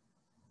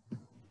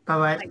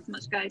 Bye-bye. Thanks so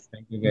much, guys.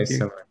 Thank you guys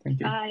so much.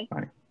 Thank you. Bye.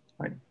 Bye.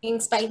 Bye.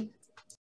 Thanks, bye.